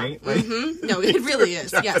apart, Yeah. right? Like, No, it really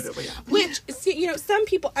is. Yes. Definitely. Which, see, some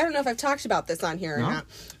people, I don't know if I've talked about this on here or No? not.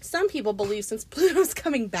 Some people believe since Pluto's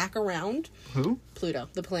coming back around, who? Pluto,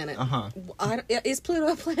 the planet. Uh-huh. Is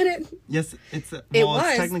Pluto a planet? Yes, it's It well, was.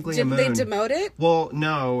 it's technically Did a moon. they demote it? Well,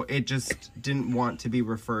 no, it just didn't want to be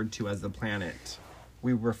referred to as a planet.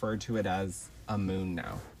 We refer to it as a moon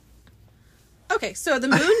now. Okay, so the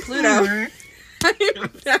moon Pluto.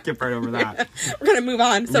 Skip right over that. We're gonna move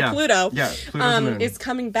on. So Yeah. Pluto, Yeah, Pluto's a moon. is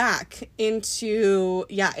coming back into.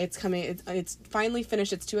 Yeah, it's coming. It's finally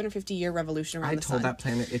finished its 250-year revolution around I the told sun. that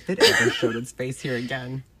planet if it ever showed its face here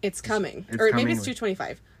again. It's coming. It's Or coming. maybe it's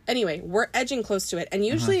 225. Anyway, we're edging close to it. And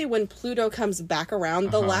usually when Pluto comes back around,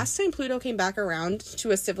 the last time Pluto came back around to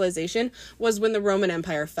a civilization was when the Roman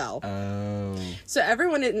Empire fell. Oh, So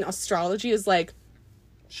everyone in astrology is like,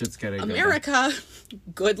 shit's getting good. America,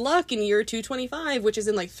 good luck in year 225, which is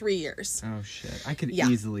in like 3 years. Oh shit! I could Yeah.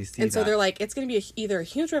 easily see And that. so they're like, it's going to be either a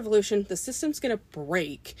huge revolution, the system's going to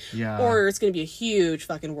break, Yeah. or it's going to be a huge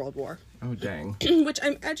fucking world war. oh dang! Which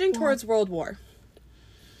I'm edging towards world war.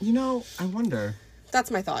 You know, I wonder. That's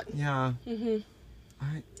my thought. Yeah.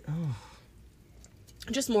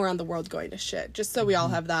 Just more on the world going to shit. Just so we all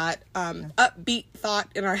have that upbeat thought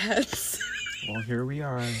in our heads. Well, here we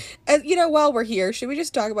are. And, while we're here, should we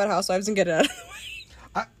just talk about Housewives and get it out of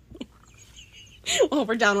the way? Well,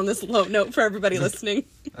 we're down on this low note for everybody listening.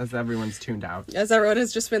 As everyone's tuned out. As everyone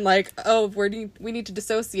has just been like, oh, we need to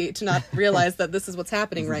dissociate to not realize that this is what's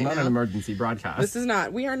happening This right is not now. an emergency broadcast. This is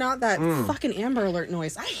not. We are not that fucking Amber Alert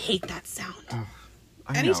noise. I hate that sound.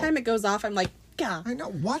 I Anytime know. it goes off, I'm like, yeah. I know.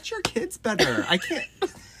 Watch your kids better. I can't.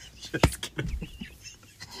 Just kidding.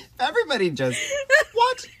 Everybody just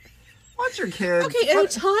watch your kids. Okay, in a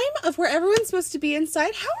time of where everyone's supposed to be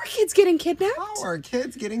inside, how are kids getting kidnapped? How are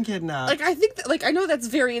kids getting kidnapped? Like, I think that, I know that's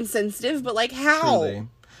very insensitive, but like, how? Truly.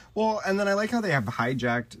 Well, and then I like how they have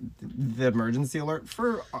hijacked the emergency alert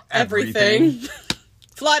for Everything.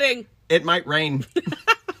 Flooding. It might rain.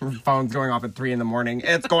 Phone's going off at 3 a.m.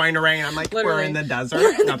 It's going to rain. I'm like, Literally. we're in the desert.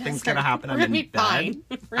 We're in the Nothing's desert. gonna happen. We're I'm gonna in be bed. fine.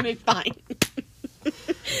 We're gonna be fine.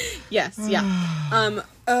 Yes, yeah.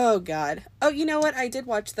 Oh God. Oh, you know what I did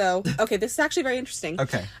watch though? Okay, this is actually very interesting.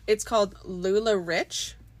 Okay. It's called Lula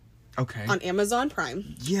Rich Okay. on Amazon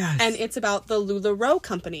Prime. Yes. And it's about the LuLaRoe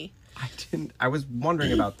company. I was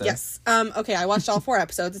wondering about this. Yes. Okay, I watched all 4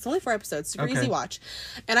 episodes. It's only 4 episodes. Super Okay. easy watch.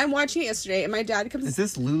 And I'm watching it yesterday, and my dad comes. Is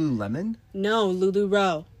this Lululemon? No,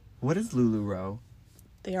 LuLaRoe. What is LuLaRoe?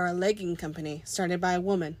 They are a legging company started by a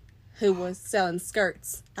woman who was selling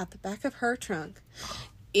skirts at the back of her trunk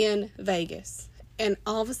in Vegas. And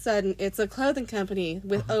all of a sudden, it's a clothing company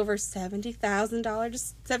with over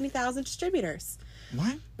 $70,000 distributors.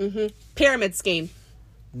 What? Pyramid scheme.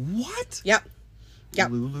 What? Yep. Yep.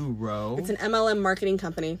 LuLaRoe? It's an MLM marketing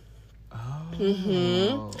company.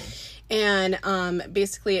 Oh. And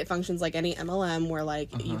basically it functions like any MLM where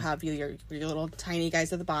like you have your little tiny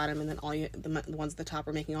guys at the bottom, and then all the ones at the top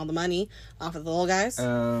are making all the money off of the little guys.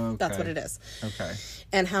 Okay. That's what it is. Okay.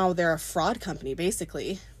 And how they're a fraud company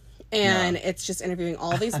basically. And it's just interviewing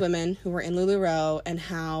all these women who were in LuLaRoe, and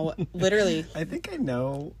how literally I think I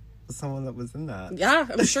know someone that was in that. Yeah,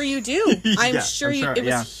 I'm sure you do. I'm Yeah, sure I'm you sure, it was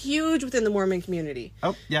yeah. huge within the Mormon community.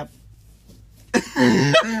 Oh, yep.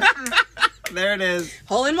 There it is.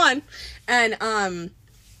 Hole in one. And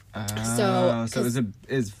So it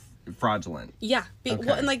is fraudulent. yeah,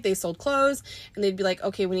 Okay. and like they sold clothes, and they'd be like,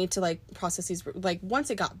 okay, we need to like process these. Like once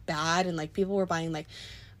it got bad, and like people were buying like,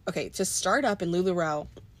 okay, to start up in LuLaRoe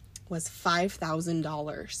was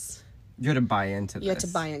 $5,000. You had to buy into this. You had to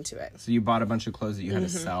buy into it. So you bought a bunch of clothes that you had to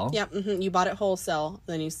sell? Yep. You bought it wholesale,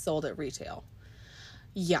 then you sold it retail.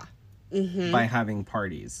 Yeah. By having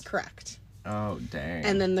parties. Correct. Oh, dang.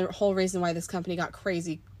 And then the whole reason why this company got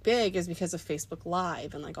crazy big is because of Facebook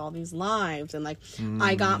Live and like all these lives, and like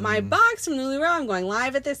I got my box from LuLaRoe, I'm going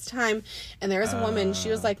live at this time, and there was a woman, she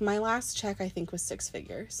was like, my last check I think was 6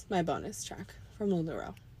 figures, my bonus check from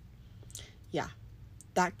LuLaRoe. Yeah,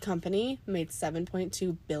 that company made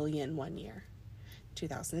 $7.2 billion one year,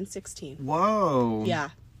 2016. Whoa. Yeah.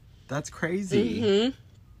 That's crazy.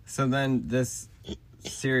 So then this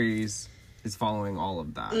series is following all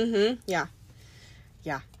of that.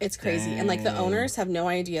 Yeah, it's crazy. And like the owners have no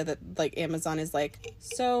idea that like Amazon is like,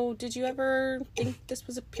 so did you ever think this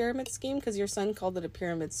was a pyramid scheme? Because your son called it a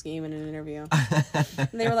pyramid scheme in an interview. And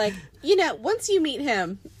they were like, once you meet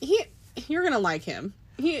him, you're gonna like him.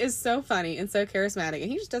 He is so funny and so charismatic,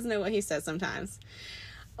 and he just doesn't know what he says sometimes.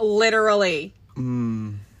 Literally.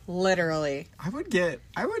 Literally. I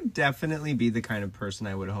would definitely be the kind of person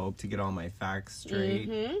I would hope to get all my facts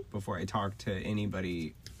straight before I talk to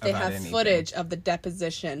anybody They about have anything. footage of the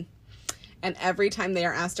deposition, and every time they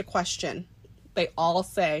are asked a question, they all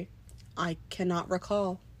say, I cannot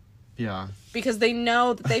recall. Yeah. Because they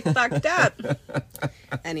know that they fucked up.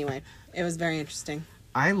 Anyway, it was very interesting.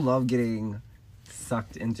 I love getting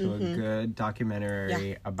sucked into a good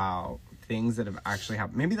documentary about things that have actually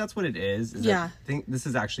happened. Maybe that's what it is. That this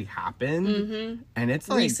has actually happened, and it's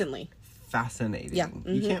like Recently. fascinating. Yeah.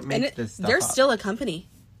 You can't make this stuff There's up. still a company.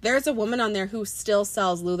 There's a woman on there who still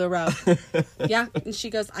sells LuLaRoe. Yeah. And she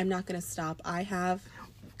goes, I'm not going to stop. I have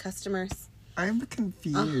customers. I'm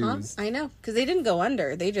confused. I know. Because they didn't go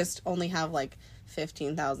under. They just only have like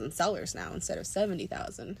 15,000 sellers now instead of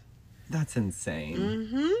 70,000. That's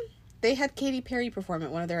insane. They had Katy Perry perform at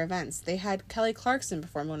one of their events. They had Kelly Clarkson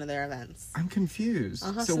perform one of their events. I'm confused.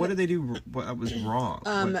 So so what did they do? What was wrong?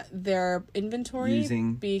 Their inventory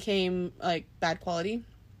became like bad quality.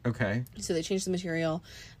 Okay. So they changed the material,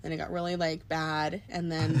 then it got really like bad,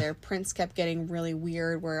 and then their prints kept getting really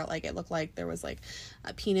weird where like it looked like there was like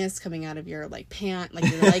a penis coming out of your like pant, like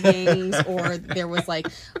your leggings, or there was like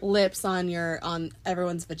lips on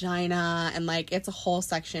everyone's vagina, and like it's a whole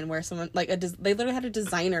section where someone like they literally had a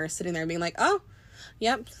designer sitting there being like, oh,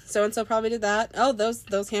 yep, so and so probably did that. Oh,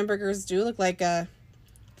 those hamburgers do look like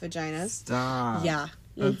vaginas. Stop. Yeah.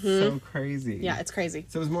 That's so crazy. Yeah, it's crazy.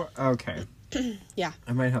 So it was more okay. Yeah.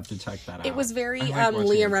 I might have to check that out. It was very I like watching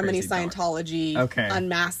Leah the Remini crazy doc. Scientology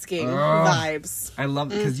unmasking vibes. I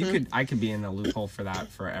love it because I could be in a loophole for that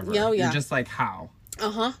forever. Oh, yeah. You're just like, how?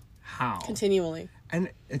 How? Continually. And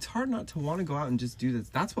it's hard not to want to go out and just do this.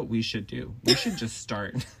 That's what we should do. We should just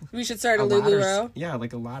start. We should start a ladder LuLaRoe. Yeah,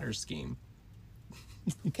 like a ladder scheme.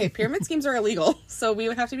 Okay, pyramid schemes are illegal, so we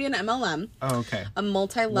would have to be an MLM. Oh, okay. A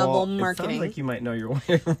multi-level It marketing. sounds like you might know your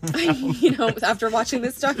way around. You know, after watching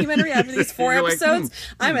this documentary, after these 4 You're like, episodes,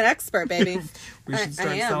 I'm an expert, baby. We should start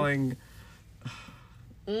I am.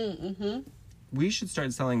 selling. We should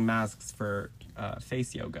start selling masks for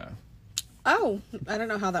face yoga. Oh, I don't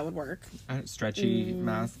know how that would work. Stretchy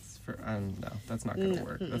masks for. No, that's not gonna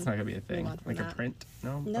work. That's not gonna be a thing. on from Like a that. print.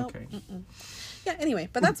 No. Nope. Okay. Yeah, anyway,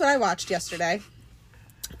 but that's what I watched yesterday.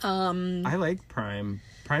 I like Prime.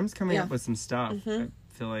 Prime's coming Yeah. up with some stuff. I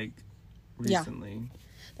feel like recently.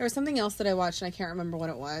 There was something else that I watched, and I can't remember what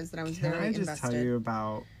it was, that I was Can very I just invested. tell you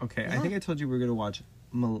about? Okay, I Yeah. think I told you we were gonna watch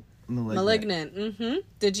Malignant. Malignant.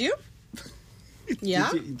 Did you? Yeah.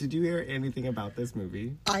 Did you hear anything about this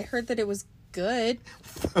movie? I heard that it was good.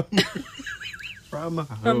 From who?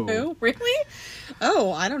 From who? Really?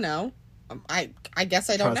 Oh, I don't know. I guess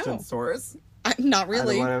I don't Trusted know. source. Not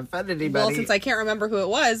really. I don't want to offend anybody. Well, since I can't remember who it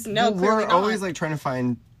was, no, Well, clearly we're not. always like trying to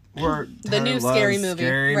find. the Tyler new loves scary movie,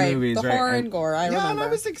 scary right? movies, The right? horror and gore. I yeah, and remember. I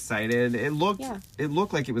was excited. It looked Yeah.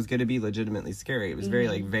 like it was going to be legitimately scary. It was very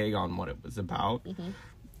like vague on what it was about.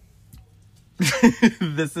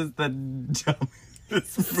 This is the dumbest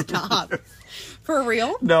this movie. Stop. For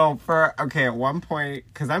real? No, at one point,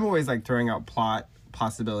 because I'm always like throwing out plot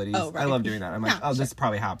possibilities. Oh, right. I love doing that. I'm like, Yeah, this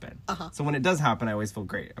probably happened. Uh-huh. So when it does happen, I always feel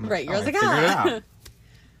great. I'm Right, you're I like, figured it ah. out.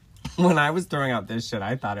 When I was throwing out this shit,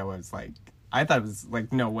 I thought it was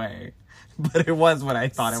like, no way. But it was what I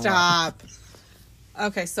thought it was. Stop.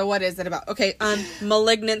 Okay, so what is it about? Okay,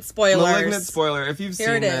 Malignant spoilers. Malignant spoiler. If you've Here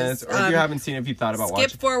seen it is. this, or if you haven't seen it, if you thought about watching.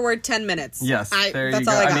 Skip forward 10 minutes. Yes, there you that's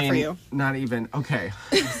go. all I got for you. Not even. Okay.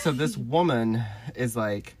 So this woman is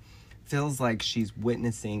like, feels like she's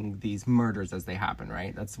witnessing these murders as they happen,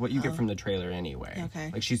 right? That's what you get from the trailer anyway. Okay.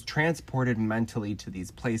 Like she's transported mentally to these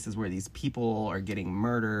places where these people are getting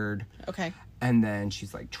murdered. Okay. And then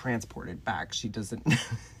she's like transported back. She doesn't...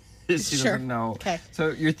 she Sure. doesn't know. Okay. So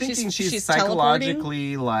you're thinking she's teleporting?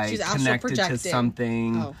 psychologically like She's astral connected to projecting.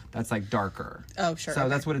 something that's like darker. Oh, sure. So okay.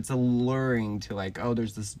 that's what it's alluring to, like, oh,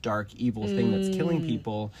 there's this dark evil thing that's killing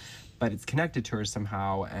people, but it's connected to her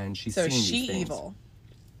somehow, and she's So seeing is she these things. evil?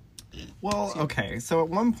 Well, okay. So at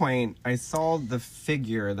one point, I saw the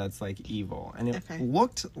figure that's like evil, and it Okay.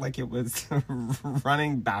 looked like it was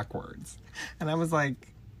running backwards, and I was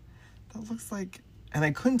like, that looks like. And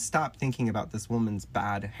I couldn't stop thinking about this woman's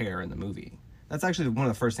bad hair in the movie. That's actually one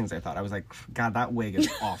of the first things I thought. I was like, God, that wig is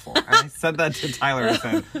awful. And I said that to Tyler. I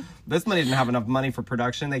said, this money didn't have enough money for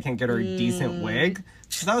production. They can't get her a decent wig.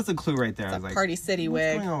 So that was the clue right there. I was like, Party City what's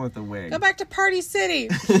wig. going on with the wig? Go back to Party City.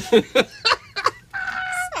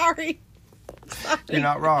 Sorry. You're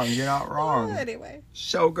not wrong. You're not wrong. Anyway.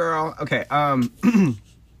 Showgirl. Okay,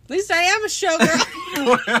 At least I am a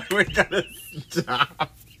showgirl. we gotta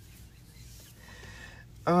stop.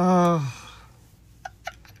 Oh.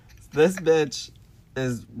 This bitch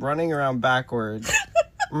is running around backwards,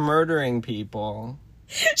 murdering people.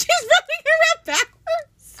 She's running around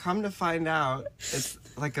backwards. Come to find out, it's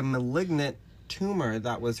like a malignant tumor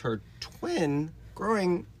that was her twin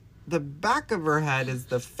growing. The back of her head is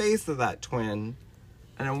the face of that twin.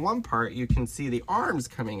 And in one part, you can see the arms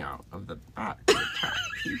coming out of the back to attack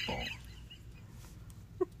people.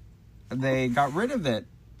 They got rid of it.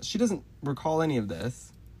 She doesn't recall any of this.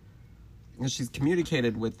 And she's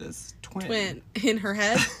communicated with this twin. In her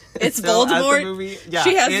head. It's So, as the Voldemort. movie, yeah,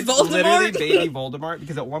 She has it's Voldemort. literally baby Voldemort,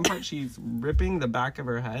 because at one part she's ripping the back of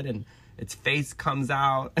her head and its face comes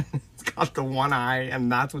out and it's got the one eye,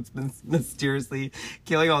 and that's what's been mysteriously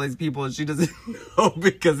killing all these people, and she doesn't know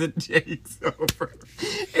because it takes over.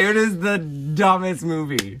 It is the dumbest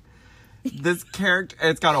movie. This character,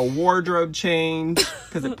 it's got a wardrobe change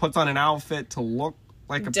because it puts on an outfit to look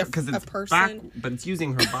like because it's person. back, but it's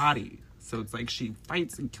using her body. So it's like she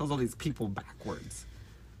fights and kills all these people backwards.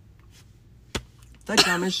 The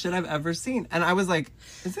dumbest shit I've ever seen. And I was like,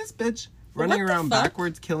 is this bitch running What the around fuck?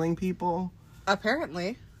 backwards killing people?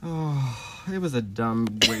 Apparently. Oh, it was a dumb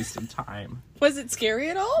waste of time. Was it scary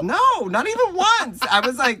at all? No, not even once. I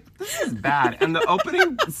was like, this is bad. And the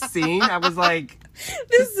opening scene, I was like,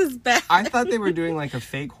 This is bad. I thought they were doing like a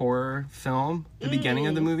fake horror film, the beginning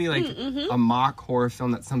of the movie, like a mock horror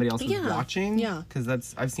film that somebody else was watching. Yeah. Because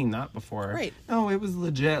I've seen that before. Right. No, it was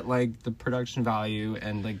legit, like the production value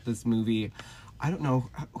and like this movie. I don't know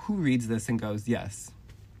who reads this and goes, yes.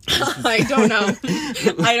 I don't know.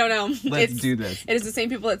 I don't know. Let's do this. It is the same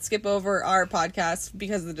people that skip over our podcast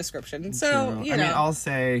because of the description. So, True. you I know. mean, I'll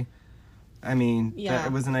say, Yeah. that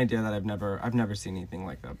it was an idea that I've never seen anything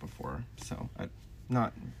like that before. So, I don't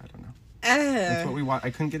know. That's what we want. I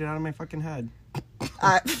couldn't get it out of my fucking head.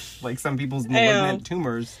 Like some people's malignant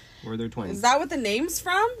tumors were their twins. Is that what the name's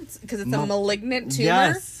from? Because it's a malignant tumor?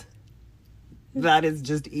 Yes. That is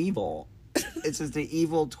just evil. It's just an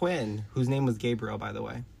evil twin whose name was Gabriel, by the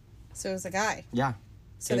way. So it was a guy. Yeah.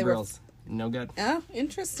 So they were- Gabriel's no good. Oh,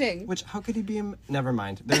 interesting. Which, how could he be never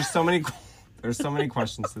mind. There's so many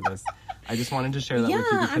questions to this. I just wanted to share that with you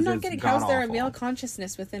because I'm not it's getting how's there a god-awful. male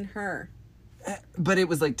consciousness within her? But it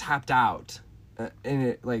was like tapped out. And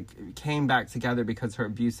it like came back together because her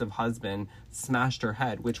abusive husband smashed her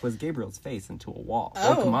head, which was Gabriel's face, into a wall.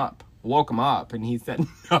 Oh. Woke him up, and he said,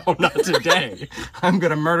 "No, not today. I'm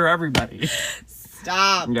gonna murder everybody."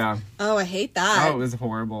 Stop. Yeah. Oh, I hate that. Oh, it was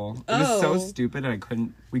horrible. It was so Oh. stupid,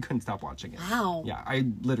 and we couldn't stop watching it. Wow. Yeah, I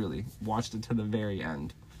literally watched it to the very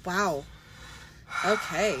end. Wow.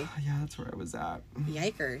 Okay. Yeah, that's where I was at.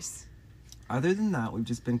 Yikers. Other than that, we've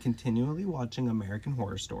just been continually watching American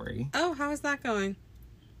Horror Story. Oh, how is that going?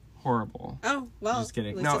 Horrible. Oh, well. Just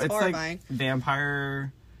kidding. At least No, it's it's horrifying. like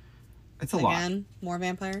vampire. It's a lot. Again, more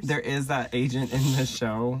vampires? There is that agent in the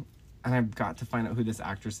show, and I've got to find out who this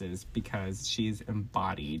actress is because she's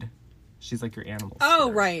embodied. She's like your animal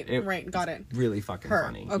Oh, spirit. right. Right. Got it. Really fucking Her.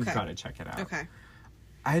 funny. Okay. You've got to check it out. Okay.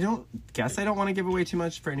 I don't want to give away too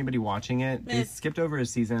much for anybody watching it. They skipped over a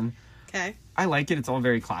season. Okay. I like it. It's all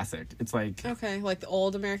very classic. It's like... Okay, like the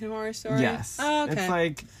old American Horror Story? Yes. Oh, okay. It's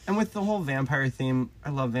like... And with the whole vampire theme, I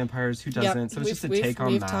love vampires. Who doesn't? So it's just a take on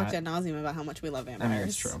that. We've talked ad nauseum about how much we love vampires. I mean,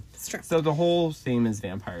 it's true. It's true. So the whole theme is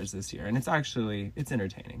vampires this year. And it's actually... It's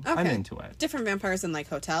entertaining. Okay. I'm into it. Different vampires in, like,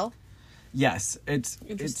 Hotel? Yes.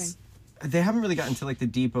 Interesting. They haven't really gotten to, like, the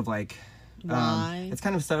deep of, like... Why? It's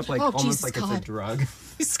kind of set up like Oh, almost Jesus like God. it's a drug.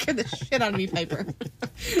 You scared the shit out of me, Piper.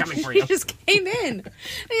 Coming for you. You just came in.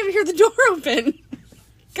 I didn't even hear the door open.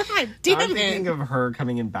 God damn I'm it. thinking of her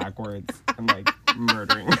coming in backwards and like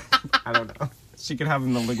murdering. I don't know. She could have a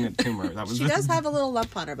malignant tumor. That was. She does have a little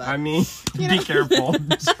lump on her butt. I mean, be careful.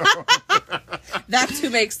 That's who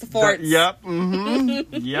makes the forts. Yep.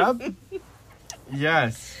 Mm-hmm. Yep.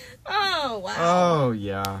 Yes. Oh, wow. Oh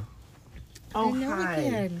yeah. Oh I know hi.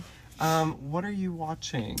 again. What are you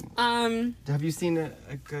watching? Um, Have you seen a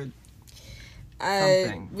good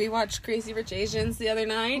something? we watched Crazy Rich Asians the other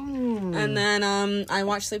night, and then I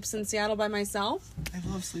watched Sleepless in Seattle by myself. I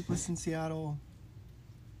love Sleepless in Seattle.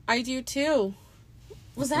 I do too.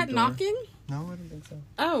 Was that door? knocking? No, I don't think so.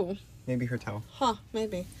 Oh, Maybe her toe. huh,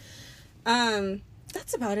 maybe.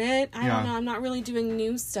 That's about it. I don't know. I'm not really doing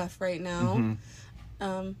new stuff right now.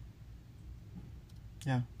 Mm-hmm.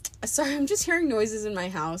 Yeah. Sorry, I'm just hearing noises in my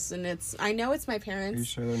house, and I know it's my Are you parents.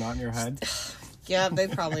 sure they're not in your head? Yeah, they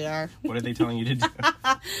probably are. What are they telling you to do?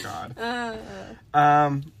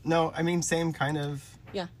 God. No, I mean, same kind of.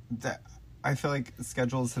 Yeah. I feel like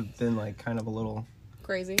schedules have been like kind of a little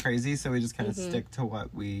Crazy. so we just kind of stick to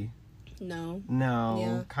what we No. know,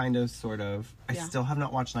 Yeah. kind of, sort of. I Yeah. still have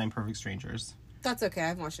not watched 9 Perfect Strangers. That's okay.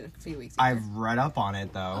 I've watched it in a few weeks. I've read up on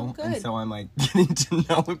it though, Oh, good. and so I'm like getting to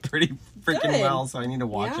know it pretty freaking Good. well. So I need to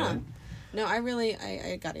watch Yeah. it. No,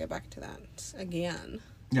 I gotta get back to that again.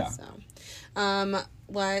 Yeah. So,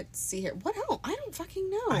 let's see here. What else? I don't fucking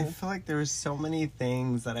know. I feel like there were so many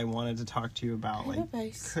things that I wanted to talk to you about. I know, Like,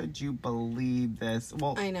 Bryce. could you believe this?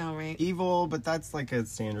 Well, I know, right? Evil, but that's like a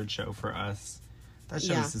standard show for us. That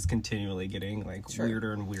show Yeah. is just continually getting like Sure.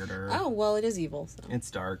 weirder and weirder. Oh, well, it is evil. So. It's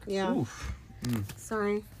dark. Yeah. Oof.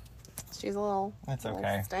 Sorry. She's a little. That's little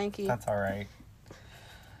okay. Stanky. That's all right.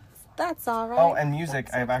 That's all right. Oh, and music.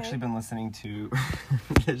 That's I've okay. actually been listening to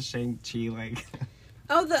the Shang-Chi, like,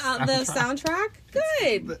 Oh, the soundtrack?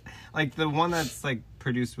 Good. like the one that's like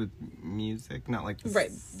produced with music, not like the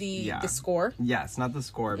Right. The score. Yes, not the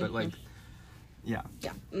score, but like, yeah.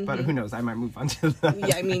 Yeah. But who knows? I might move on to that.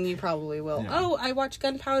 Yeah, I mean, you probably will. Yeah. Oh, I watched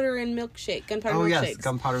Gunpowder and Milkshake. Gunpowder Oh Milkshakes. yes,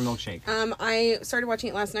 Gunpowder Milkshake. I started watching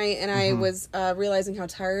it last night, and I was realizing how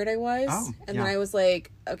tired I was. Oh, and yeah. then I was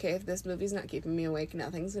like, okay, if this movie's not keeping me awake,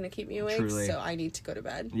 nothing's going to keep me awake. Truly. So I need to go to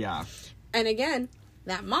bed. Yeah. And again,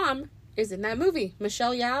 that mom is in that movie.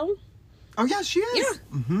 Michelle Yeoh. Oh yeah, she is.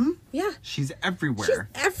 Yeah. Mm-hmm. Yeah. She's everywhere. She's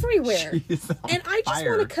everywhere. She's on And I just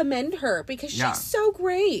fire. want to commend her because Yeah. she's so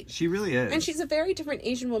great. She really is. And she's a very different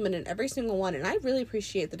Asian woman in every single one. And I really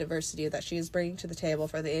appreciate the diversity that she is bringing to the table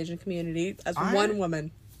for the Asian community as one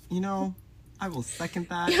woman. You know, I will second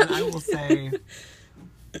that, and I will say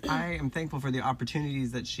I am thankful for the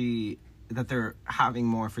opportunities that they're having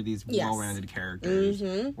more for these Yes. well-rounded characters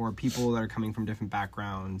or people that are coming from different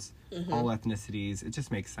backgrounds, all ethnicities. It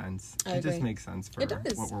just makes sense. I It just agree. makes sense for It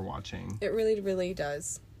does. what we're watching. It really, really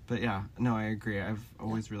does. But yeah, no, I agree. I've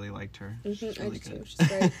always really liked her. She's I really do too. good. She's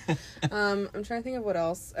great. I'm trying to think of what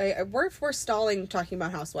else. We're stalling talking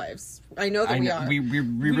about Housewives. I know that we are. We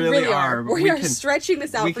really are. We are stretching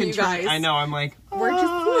this out for you guys. I know. I'm like, We're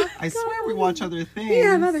just. I swear we watch other things. We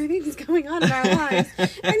have other things going on in our lives.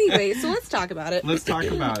 Anyway, so let's talk about it. Let's talk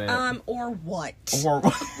about it. Or what? Or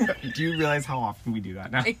do you realize how often we do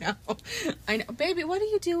that now? I know. Baby, what are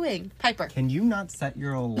you doing? Piper. Can you not set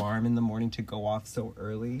your alarm in the morning to go off so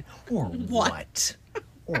early? Or what?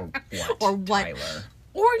 Or what? Or what? Tyler?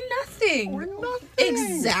 Or nothing. Or nothing.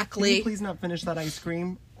 Exactly. Can you please not finish that ice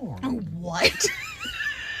cream? Or what?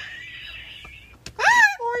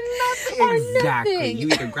 Or nothing. Or Exactly. nothing. You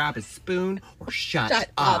either grab a spoon or shut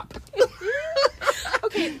up.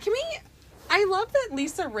 Okay, can we... I love that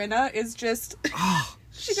Lisa Rinna is just...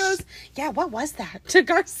 she goes, yeah, what was that? To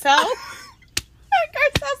Garcelle. And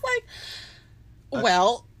Garcelle's like,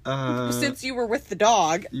 well... since you were with the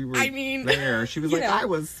dog, you were I mean, there. She was like, I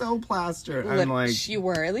was so plastered. I'm like, you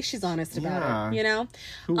were. At least she's honest about it, you know?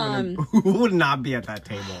 who would not be at that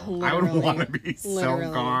table? I would Literally. want to be Literally.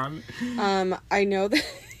 so gone. I know that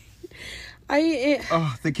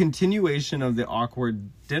The continuation of the awkward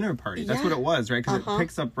dinner party. That's Yeah. what it was, right? Because it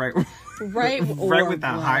picks up right Right. right with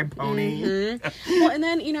that high pony. Well, and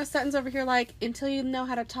then, Sutton's over here like, until you know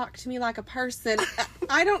how to talk to me like a person.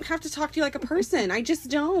 I don't have to talk to you like a person. I just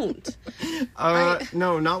don't.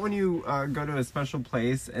 No, not when you go to a special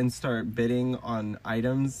place and start bidding on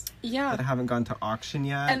items Yeah. that haven't gone to auction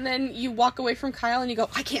yet. And then you walk away from Kyle and you go,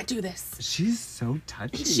 I can't do this. She's so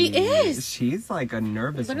touchy. She is. She's like a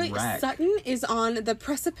nervous Literally, wreck. Sutton is on the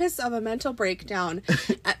precipice of a mental breakdown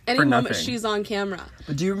at any moment nothing. she's on camera.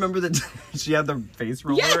 But do you remember that she had the face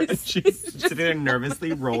roller? Yes. And she's sitting there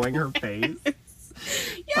nervously rolling her face.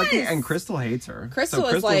 Yes. Fucking, and Crystal hates her. Crystal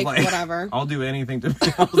is Crystal's like, whatever. I'll do anything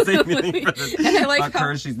I'll say anything for this. And I like Fuck how-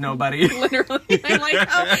 her, she's nobody. Literally. I like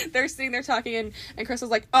how they're sitting there talking and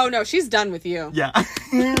Crystal's like, oh no, she's done with you. Yeah.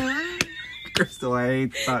 Crystal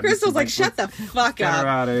hates that. Crystal's like, She's shut the fuck get up. her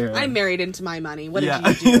out of here. I married into my money. What Yeah.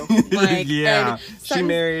 did you do? Like, yeah. and She Sutton-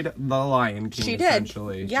 married the Lion King, She did.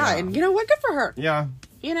 essentially. Yeah, and you know what? Good for her. Yeah.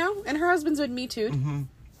 And her husband's with Me Too.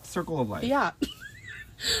 Circle of life. Yeah.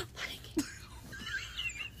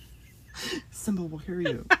 Simba will hear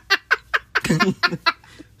you.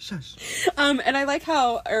 Shush. And I like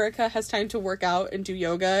how Erica has time to work out and do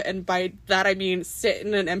yoga, and by that I mean sit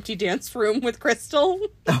in an empty dance room with Crystal.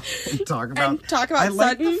 Talk about I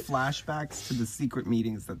like the Sutton. flashbacks to the secret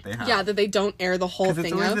meetings that they have. Yeah, that they don't air the whole Because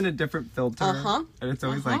thing it's always of. in a different filter. Uh-huh. And it's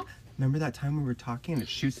always Uh-huh. like, remember that time we were talking and it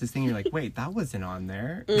shoots this thing and you're like, wait, that wasn't on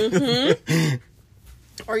there.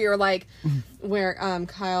 Or you're like, where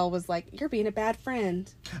Kyle was like, you're being a bad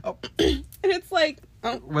friend. Oh. And it's like,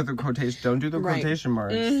 oh, With a quotation, don't do the Right. quotation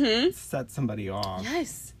marks. Set somebody off.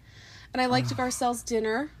 yes. And I liked Garcelle's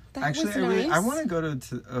dinner. That Actually, was I, nice. I want to go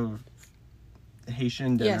to a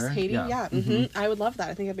Haitian dinner. Yes, Haiti. Yeah. I would love that.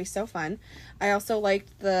 I think it'd be so fun. I also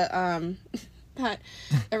liked the that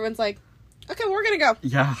everyone's like, okay, we're gonna go.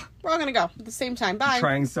 Yeah. We're all gonna go at the same time. Bye.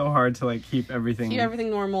 Trying so hard to like keep everything. Keep everything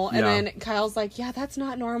normal. And Yeah. then Kyle's like, yeah, that's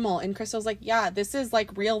not normal. And Crystal's like, yeah, this is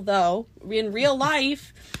like real though. In real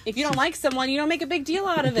life, if you don't like someone, you don't make a big deal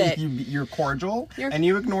out of it. You're cordial and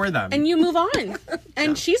you ignore them. And you move on.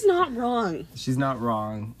 And she's not wrong. She's not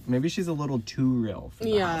wrong. Maybe she's a little too real for the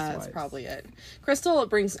Yeah, housewives. that's probably it. Crystal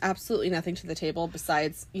brings absolutely nothing to the table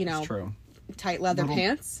besides, It's true. tight leather Little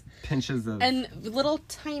pants Pinches of and little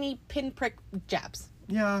tiny pinprick jabs.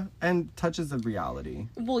 yeah, and touches of reality.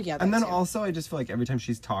 Well, yeah, And then too. also, I just feel like every time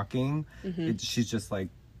she's talking, she's just like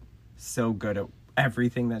so good at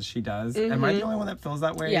everything that she does. Am I the only one that feels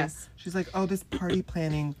that way? Yes. She's like, oh, this party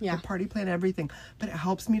planning. Yeah. I party plan everything, but it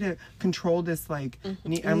helps me to control this like. I'm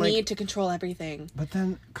need like, to control everything. but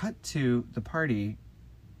then cut to the party,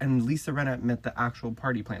 and Lisa Rinna met the actual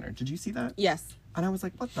party planner. Did you see that? Yes. And I was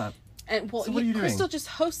like, what the? And well, So what are you doing? Crystal just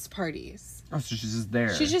hosts parties. Oh, so she's just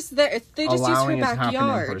there. She's just there. They just Allowing it use to her happen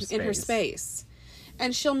backyard in in her her space.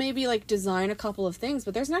 And she'll maybe like design a couple of things,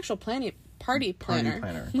 but there's an actual party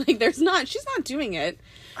planner. Like there's not. She's not doing it.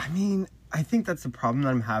 I mean, I think that's the problem that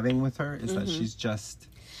I'm having with her is that Mm-hmm. she's just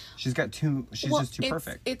just too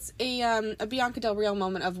perfect. It's a Bianca Del Rio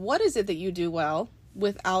moment of what is it that you do well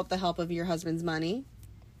without the help of your husband's money?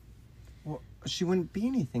 Well, she wouldn't be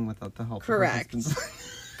anything without the help Correct. of her husband's.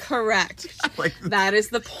 Correct. Like, That is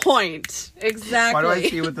the point. Exactly. why do I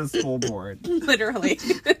see with the school board? Literally.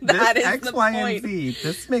 This That is X, the Y, point. and Z.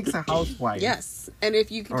 This makes a housewife. Yes. And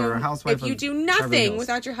if you Or a housewife if you of do Beverly nothing Hills.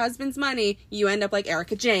 without your husband's money, you end up like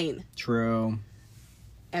Erica Jane True.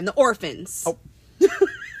 and the orphans. Oh.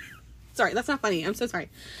 Sorry, that's not funny. I'm so sorry.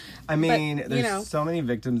 I mean, you there's know. so many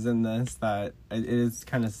victims in this that it is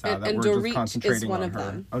kind of sad that And we're Dorit just concentrating is one on of her.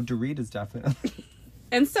 them. Oh, Dorit is definitely.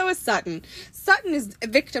 And so is Sutton. Sutton is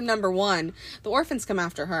victim number one. The orphans come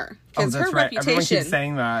after her Oh, because that's her right. Everyone reputation, keeps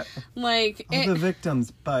saying that. like, Oh, the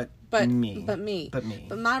victims, but me. but me, But me.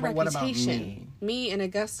 but my But what about reputation, me in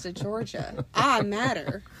Augusta, Georgia, I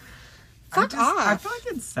matter. I Fuck off. I feel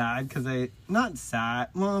like it's sad because not sad.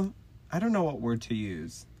 Well, I don't know what word to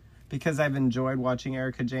use because I've enjoyed watching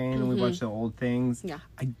Erica Jane and we watched the old things. Yeah.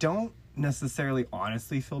 I don't necessarily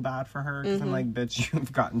honestly feel bad for her because I'm like, bitch,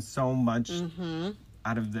 you've gotten so much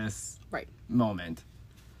out of this Right. moment.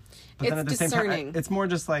 But then It's at the same time, discerning. it's more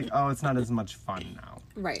just like, oh, it's not as much fun now.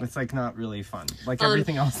 Right. It's like not really fun. Like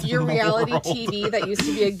everything else. Your in the reality world. TV that used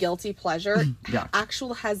to be a guilty pleasure Yeah.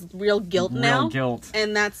 actual has real guilt Real now. guilt.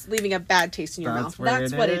 And that's leaving a bad taste in your That's mouth. where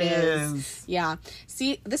That's it what it is. is. Yeah.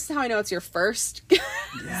 See, this is how I know it's your first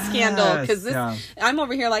scandal. Because yeah. I'm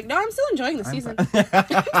over here like, no, I'm still enjoying the season.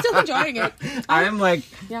 I'm still enjoying it. I'm like,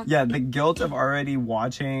 Yeah. the guilt of already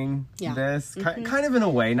watching Yeah. this, kind of in a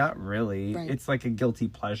way, not really. Right. It's like a guilty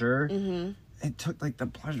pleasure. It took like the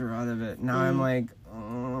pleasure out of it. Now I'm like,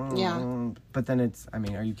 Yeah. But then it's, I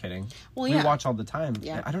mean, are you kidding? Well, we yeah. watch all the time.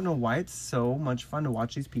 Yeah. I don't know why it's so much fun to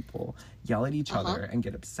watch these people yell at each other and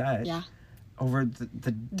get upset Yeah. over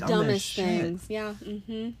the dumbest shit. things. Yeah.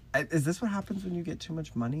 Mm-hmm. Is this what happens when you get too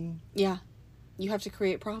much money? Yeah. You have to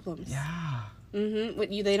create problems. Yeah.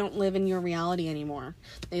 Mm-hmm. They don't live in your reality anymore.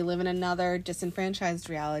 They live in another disenfranchised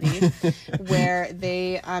reality where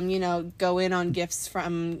they, go in on gifts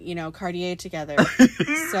from, Cartier together.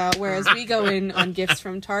 So, whereas we go in on gifts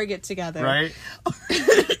from Target together. Right?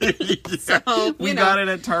 So, we got it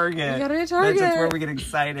at Target. We got it at Target. That's where we get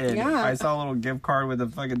excited. Yeah. I saw a little gift card with a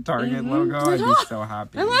fucking Target logo. I'd be so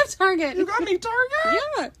happy. I love Target. You got me Target?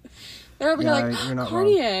 Yeah. They're over Yeah, like, you're not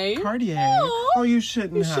Cartier. wrong. Cartier. Aw. Oh, you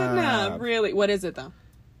shouldn't You have. shouldn't have. Really. What is it, though?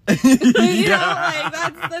 Yeah.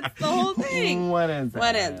 That's the whole thing. What is it?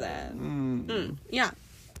 What is it? Yeah.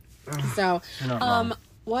 So, You're not wrong.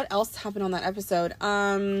 what else happened on that episode?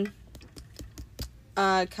 Kyle,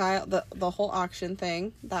 the whole auction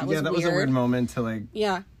thing. That was was a weird moment to like.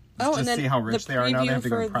 Yeah. Oh, Just and then see how rich the they are now. They preview have to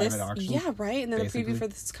go for private this, auction. Yeah, right. And then basically. the preview for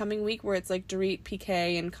this coming week, where it's like Dorit,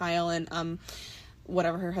 PK, and Kyle, and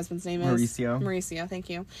whatever her husband's name is, Mauricio. Thank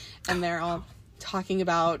you. And they're all talking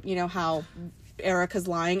about how Erica's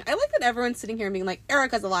lying. I like that everyone's sitting here and being like,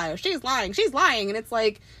 Erica's a liar. She's lying. She's lying. And it's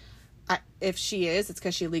like, if she is, it's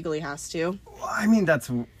because she legally has to. Well, I mean,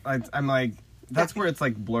 I'm like, that's where it's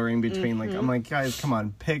like blurring between like, I'm like, guys, come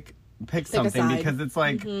on, pick something, because it's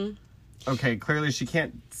like, okay, clearly she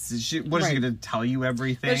can't. What is she going to tell you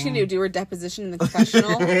everything? What is she going to do? Her deposition in the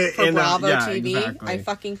confessional for Bravo TV? Exactly. I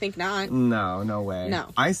fucking think not. No way. No.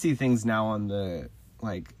 I see things now on the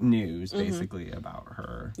news basically about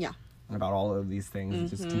her. Yeah. And about all of these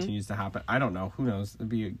things. It just continues to happen. I don't know. Who knows? It'd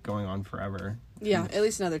be going on forever. Yeah, at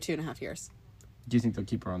least another 2.5 years. Do you think they'll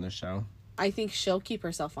keep her on the show? I think she'll keep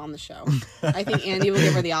herself on the show. I think Andy will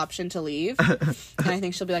give her the option to leave. And I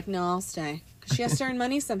think she'll be like, no, I'll stay. Because she has to earn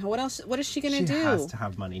money somehow. What else? What is she going to do? She has to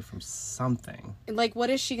have money from something. Like, what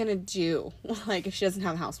is she going to do? Like, if she doesn't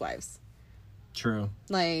have housewives? True.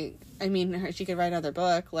 Like, I mean, she could write another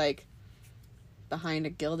book, like, Behind a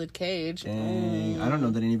Gilded Cage. Dang. I don't know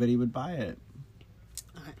that anybody would buy it.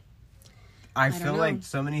 I feel like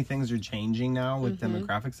so many things are changing now with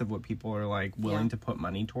demographics of what people are like willing to put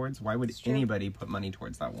money towards. Why would anybody put money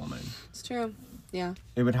towards that woman? It's true. Yeah.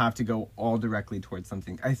 It would have to go all directly towards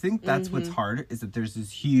something. I think that's what's hard, is that there's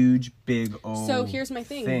this huge, big, So here's my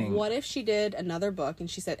thing. What if she did another book and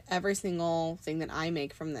she said, every single thing that I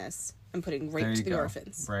make from this, I'm putting right to the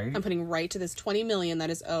orphans. Right. I'm putting right to this $20 million that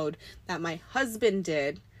is owed that my husband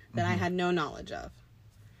did that I had no knowledge of.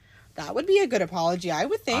 That would be a good apology, I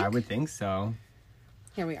would think. I would think so.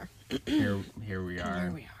 Here we are. Here we are.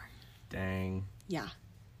 Here we are. Dang. Yeah.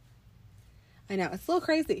 I know. It's a little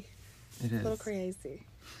crazy. It is. A little crazy.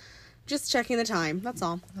 Just checking the time. That's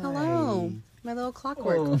all. Hi. Hello. My little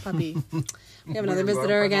clockwork puppy. We have another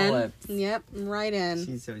visitor again. Yep. Right in.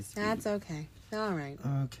 She's so sweet. That's okay. All right.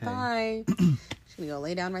 Okay. Bye. She's going to go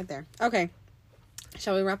lay down right there. Okay.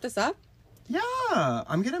 Shall we wrap this up? Yeah.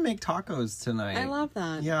 I'm going to make tacos tonight. I love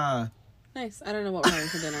that. Yeah. Nice. I don't know what we're having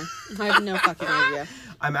for dinner. I have no fucking idea.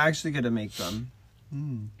 I'm actually going to make them.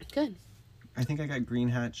 Good. I think I got green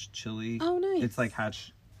hatch chili. Oh, nice. It's like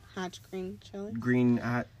hatch green chili.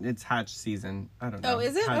 It's hatch season. I don't know. Oh,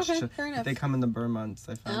 is it? Hatch Okay, fair enough. They come in the burr months,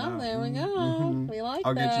 I found out. Oh, there we go. We like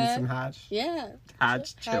I'll that. get you some hatch. Yeah.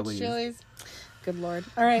 Hatch chilies. Hatch chilies. Good Lord.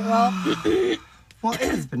 All right, well. Well, it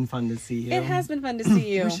has been fun to see you. It has been fun to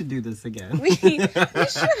see you. We should do this again. We should.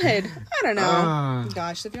 I don't know.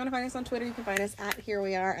 Gosh, if you want to find us on Twitter, you can find us at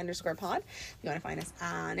HereWeAre_pod. If you want to find us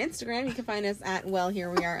on Instagram, you can find us at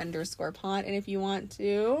HereWeAre_pod. And if you want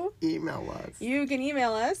to email us, you can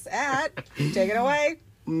email us at take it away.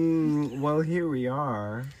 Well, here we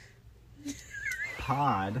are.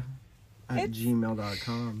 Pod at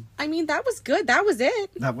gmail.com. I mean, that was good. That was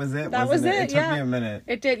it. That was it. That was it. It took me a minute.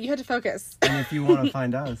 It did. You had to focus. And if you want to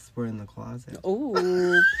find us, we're in the closet.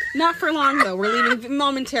 Ooh, not for long though. We're leaving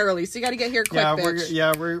momentarily, so you got to get here quick,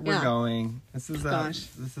 bitch. We're going. This is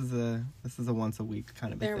a once a week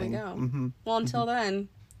kind of a thing. There we go. Well, until then,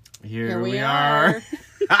 here we are.